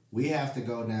 we have to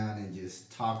go down and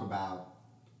just talk about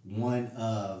one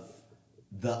of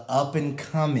the up and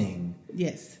coming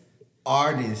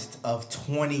artist of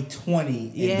 2020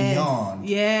 and beyond.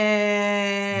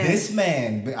 Yes. This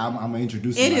man, I'm going to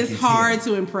introduce him. It is hard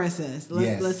to impress us.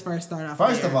 Let's first start off.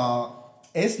 First of all,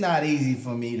 it's not easy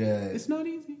for me to... It's not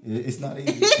easy. It's not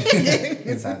easy.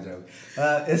 Inside joke.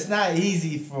 It's not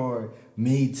easy for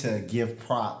me to give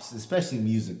props, especially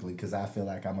musically, because I feel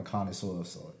like I'm a connoisseur of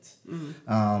sorts.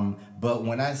 But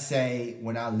when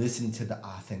I listen to the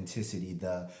authenticity,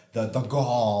 the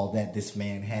gall that this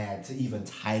man had to even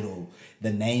title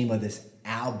the name of this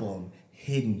album,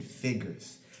 Hidden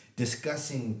Figures,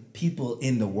 discussing people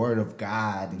in the Word of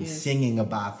God and singing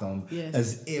about them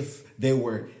as if they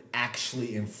were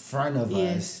actually in front of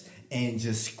us and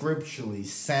just scripturally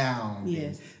sound.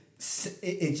 And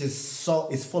it just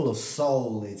it's full of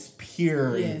soul. It's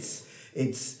pure. It's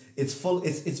full.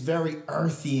 It's very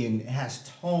earthy and it has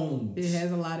tones. It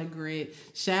has a lot of grit.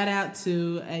 Shout out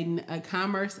to a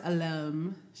Commerce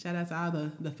alum. Shout out to all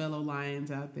the fellow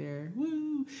Lions out there.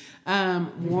 Woo.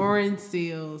 Warren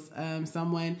Seals,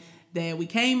 someone that we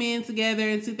came in together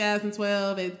in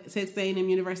 2012 at Texas A&M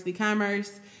University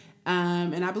Commerce.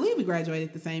 And I believe we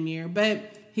graduated the same year,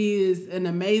 but he is an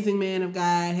amazing man of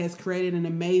God, has created an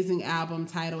amazing album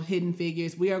titled Hidden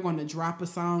Figures. We are going to drop a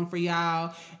song for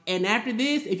y'all. And after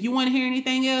this, if you want to hear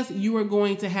anything else, you are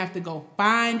going to have to go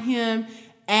find him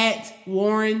at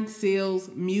Warren Seals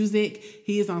Music.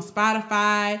 He is on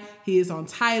Spotify. He is on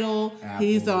Tidal.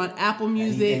 He's on Apple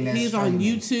Music. He's on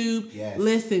YouTube. Yes.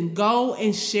 Listen, go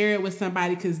and share it with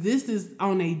somebody because this is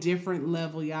on a different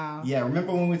level, y'all. Yeah,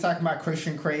 remember when we were talking about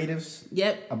Christian creatives?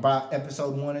 Yep. About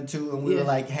episode 1 and 2, and we were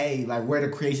like, hey, like, where the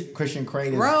Christian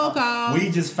creatives? Roll call. We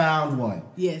just found one.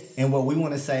 Yes. And what we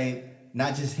want to say,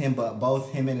 not just him, but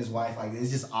both him and his wife, like,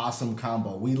 it's just awesome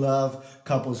combo. We love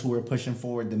couples who are pushing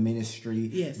forward the ministry,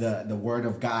 the word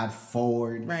of God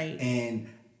forward. Right. And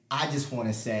I just want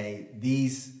to say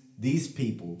these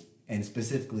people, and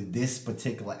specifically this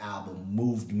particular album,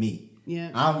 moved me.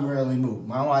 Yeah. I'm really moved.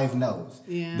 My wife knows.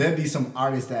 Yeah. There'd be some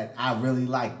artists that I really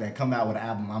like that come out with an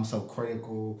album. I'm so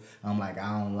critical. I'm like,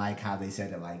 I don't like how they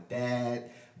said it like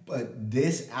that. But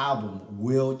this album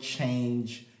will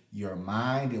change your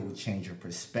mind. It will change your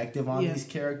perspective on these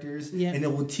characters. Yeah. And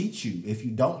it will teach you if you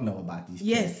don't know about these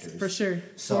characters. Yes, for sure.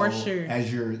 So for sure.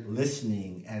 As you're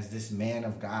listening, as this man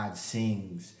of God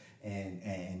sings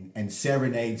and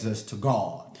serenades us to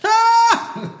God.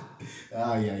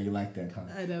 Oh yeah, you like that, huh?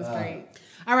 That was great.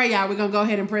 All right, y'all, we're gonna go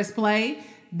ahead and press play.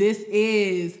 This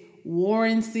is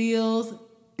Warren Seals,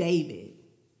 David.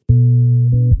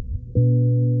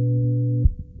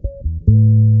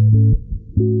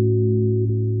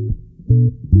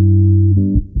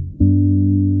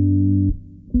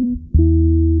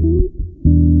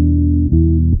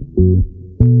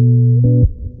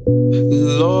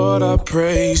 Lord, I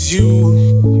praise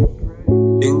you,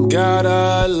 and God,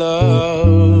 I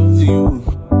love you.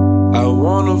 I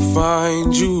wanna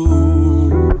find you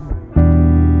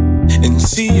and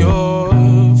see your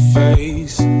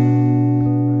face,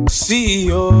 see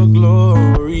your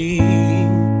glory,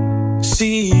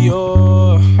 see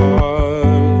your heart.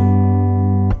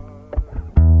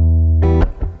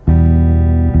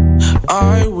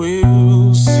 I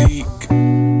will seek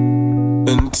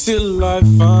until I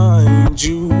find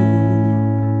you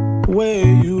where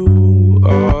you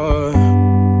are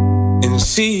and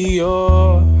see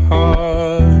your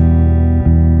heart.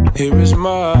 Here is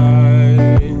mine.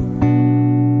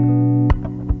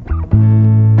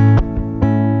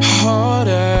 Heart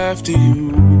after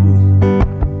you,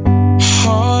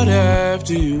 heart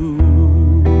after you.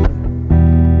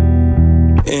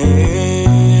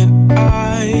 And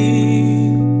I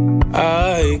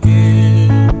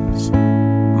give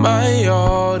my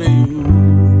all to you,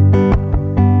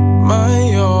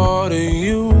 my all to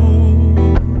you.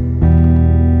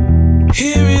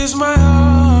 Here is my heart.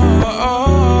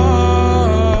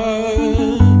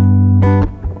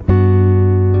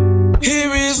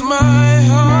 Here is my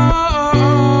heart.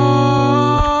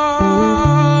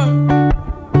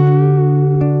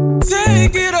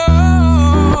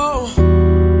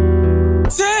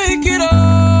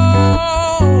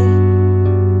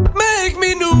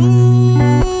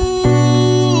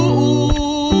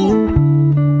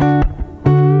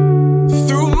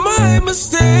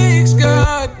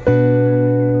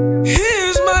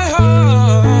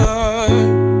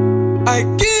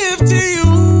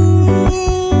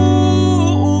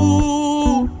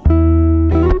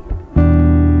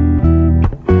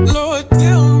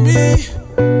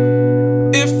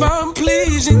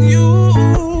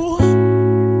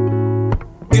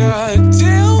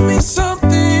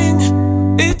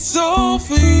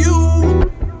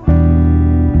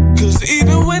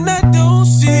 when I don't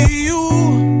see you,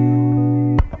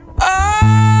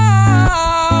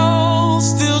 I'll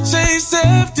still chase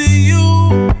after you.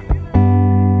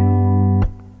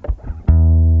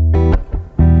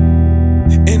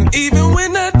 And even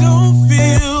when I don't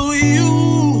feel you,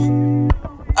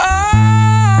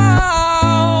 I'll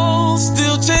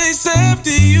still chase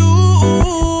after you.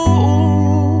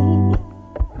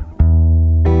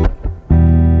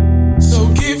 So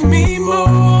give me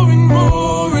more and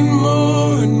more and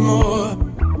more and more,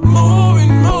 more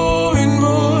and more and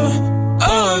more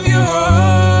of your heart.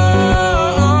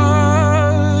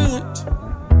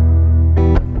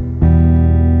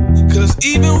 'Cause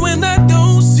even when I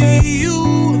don't see you,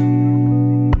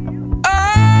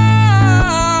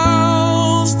 I'll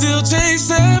still chase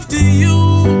after you.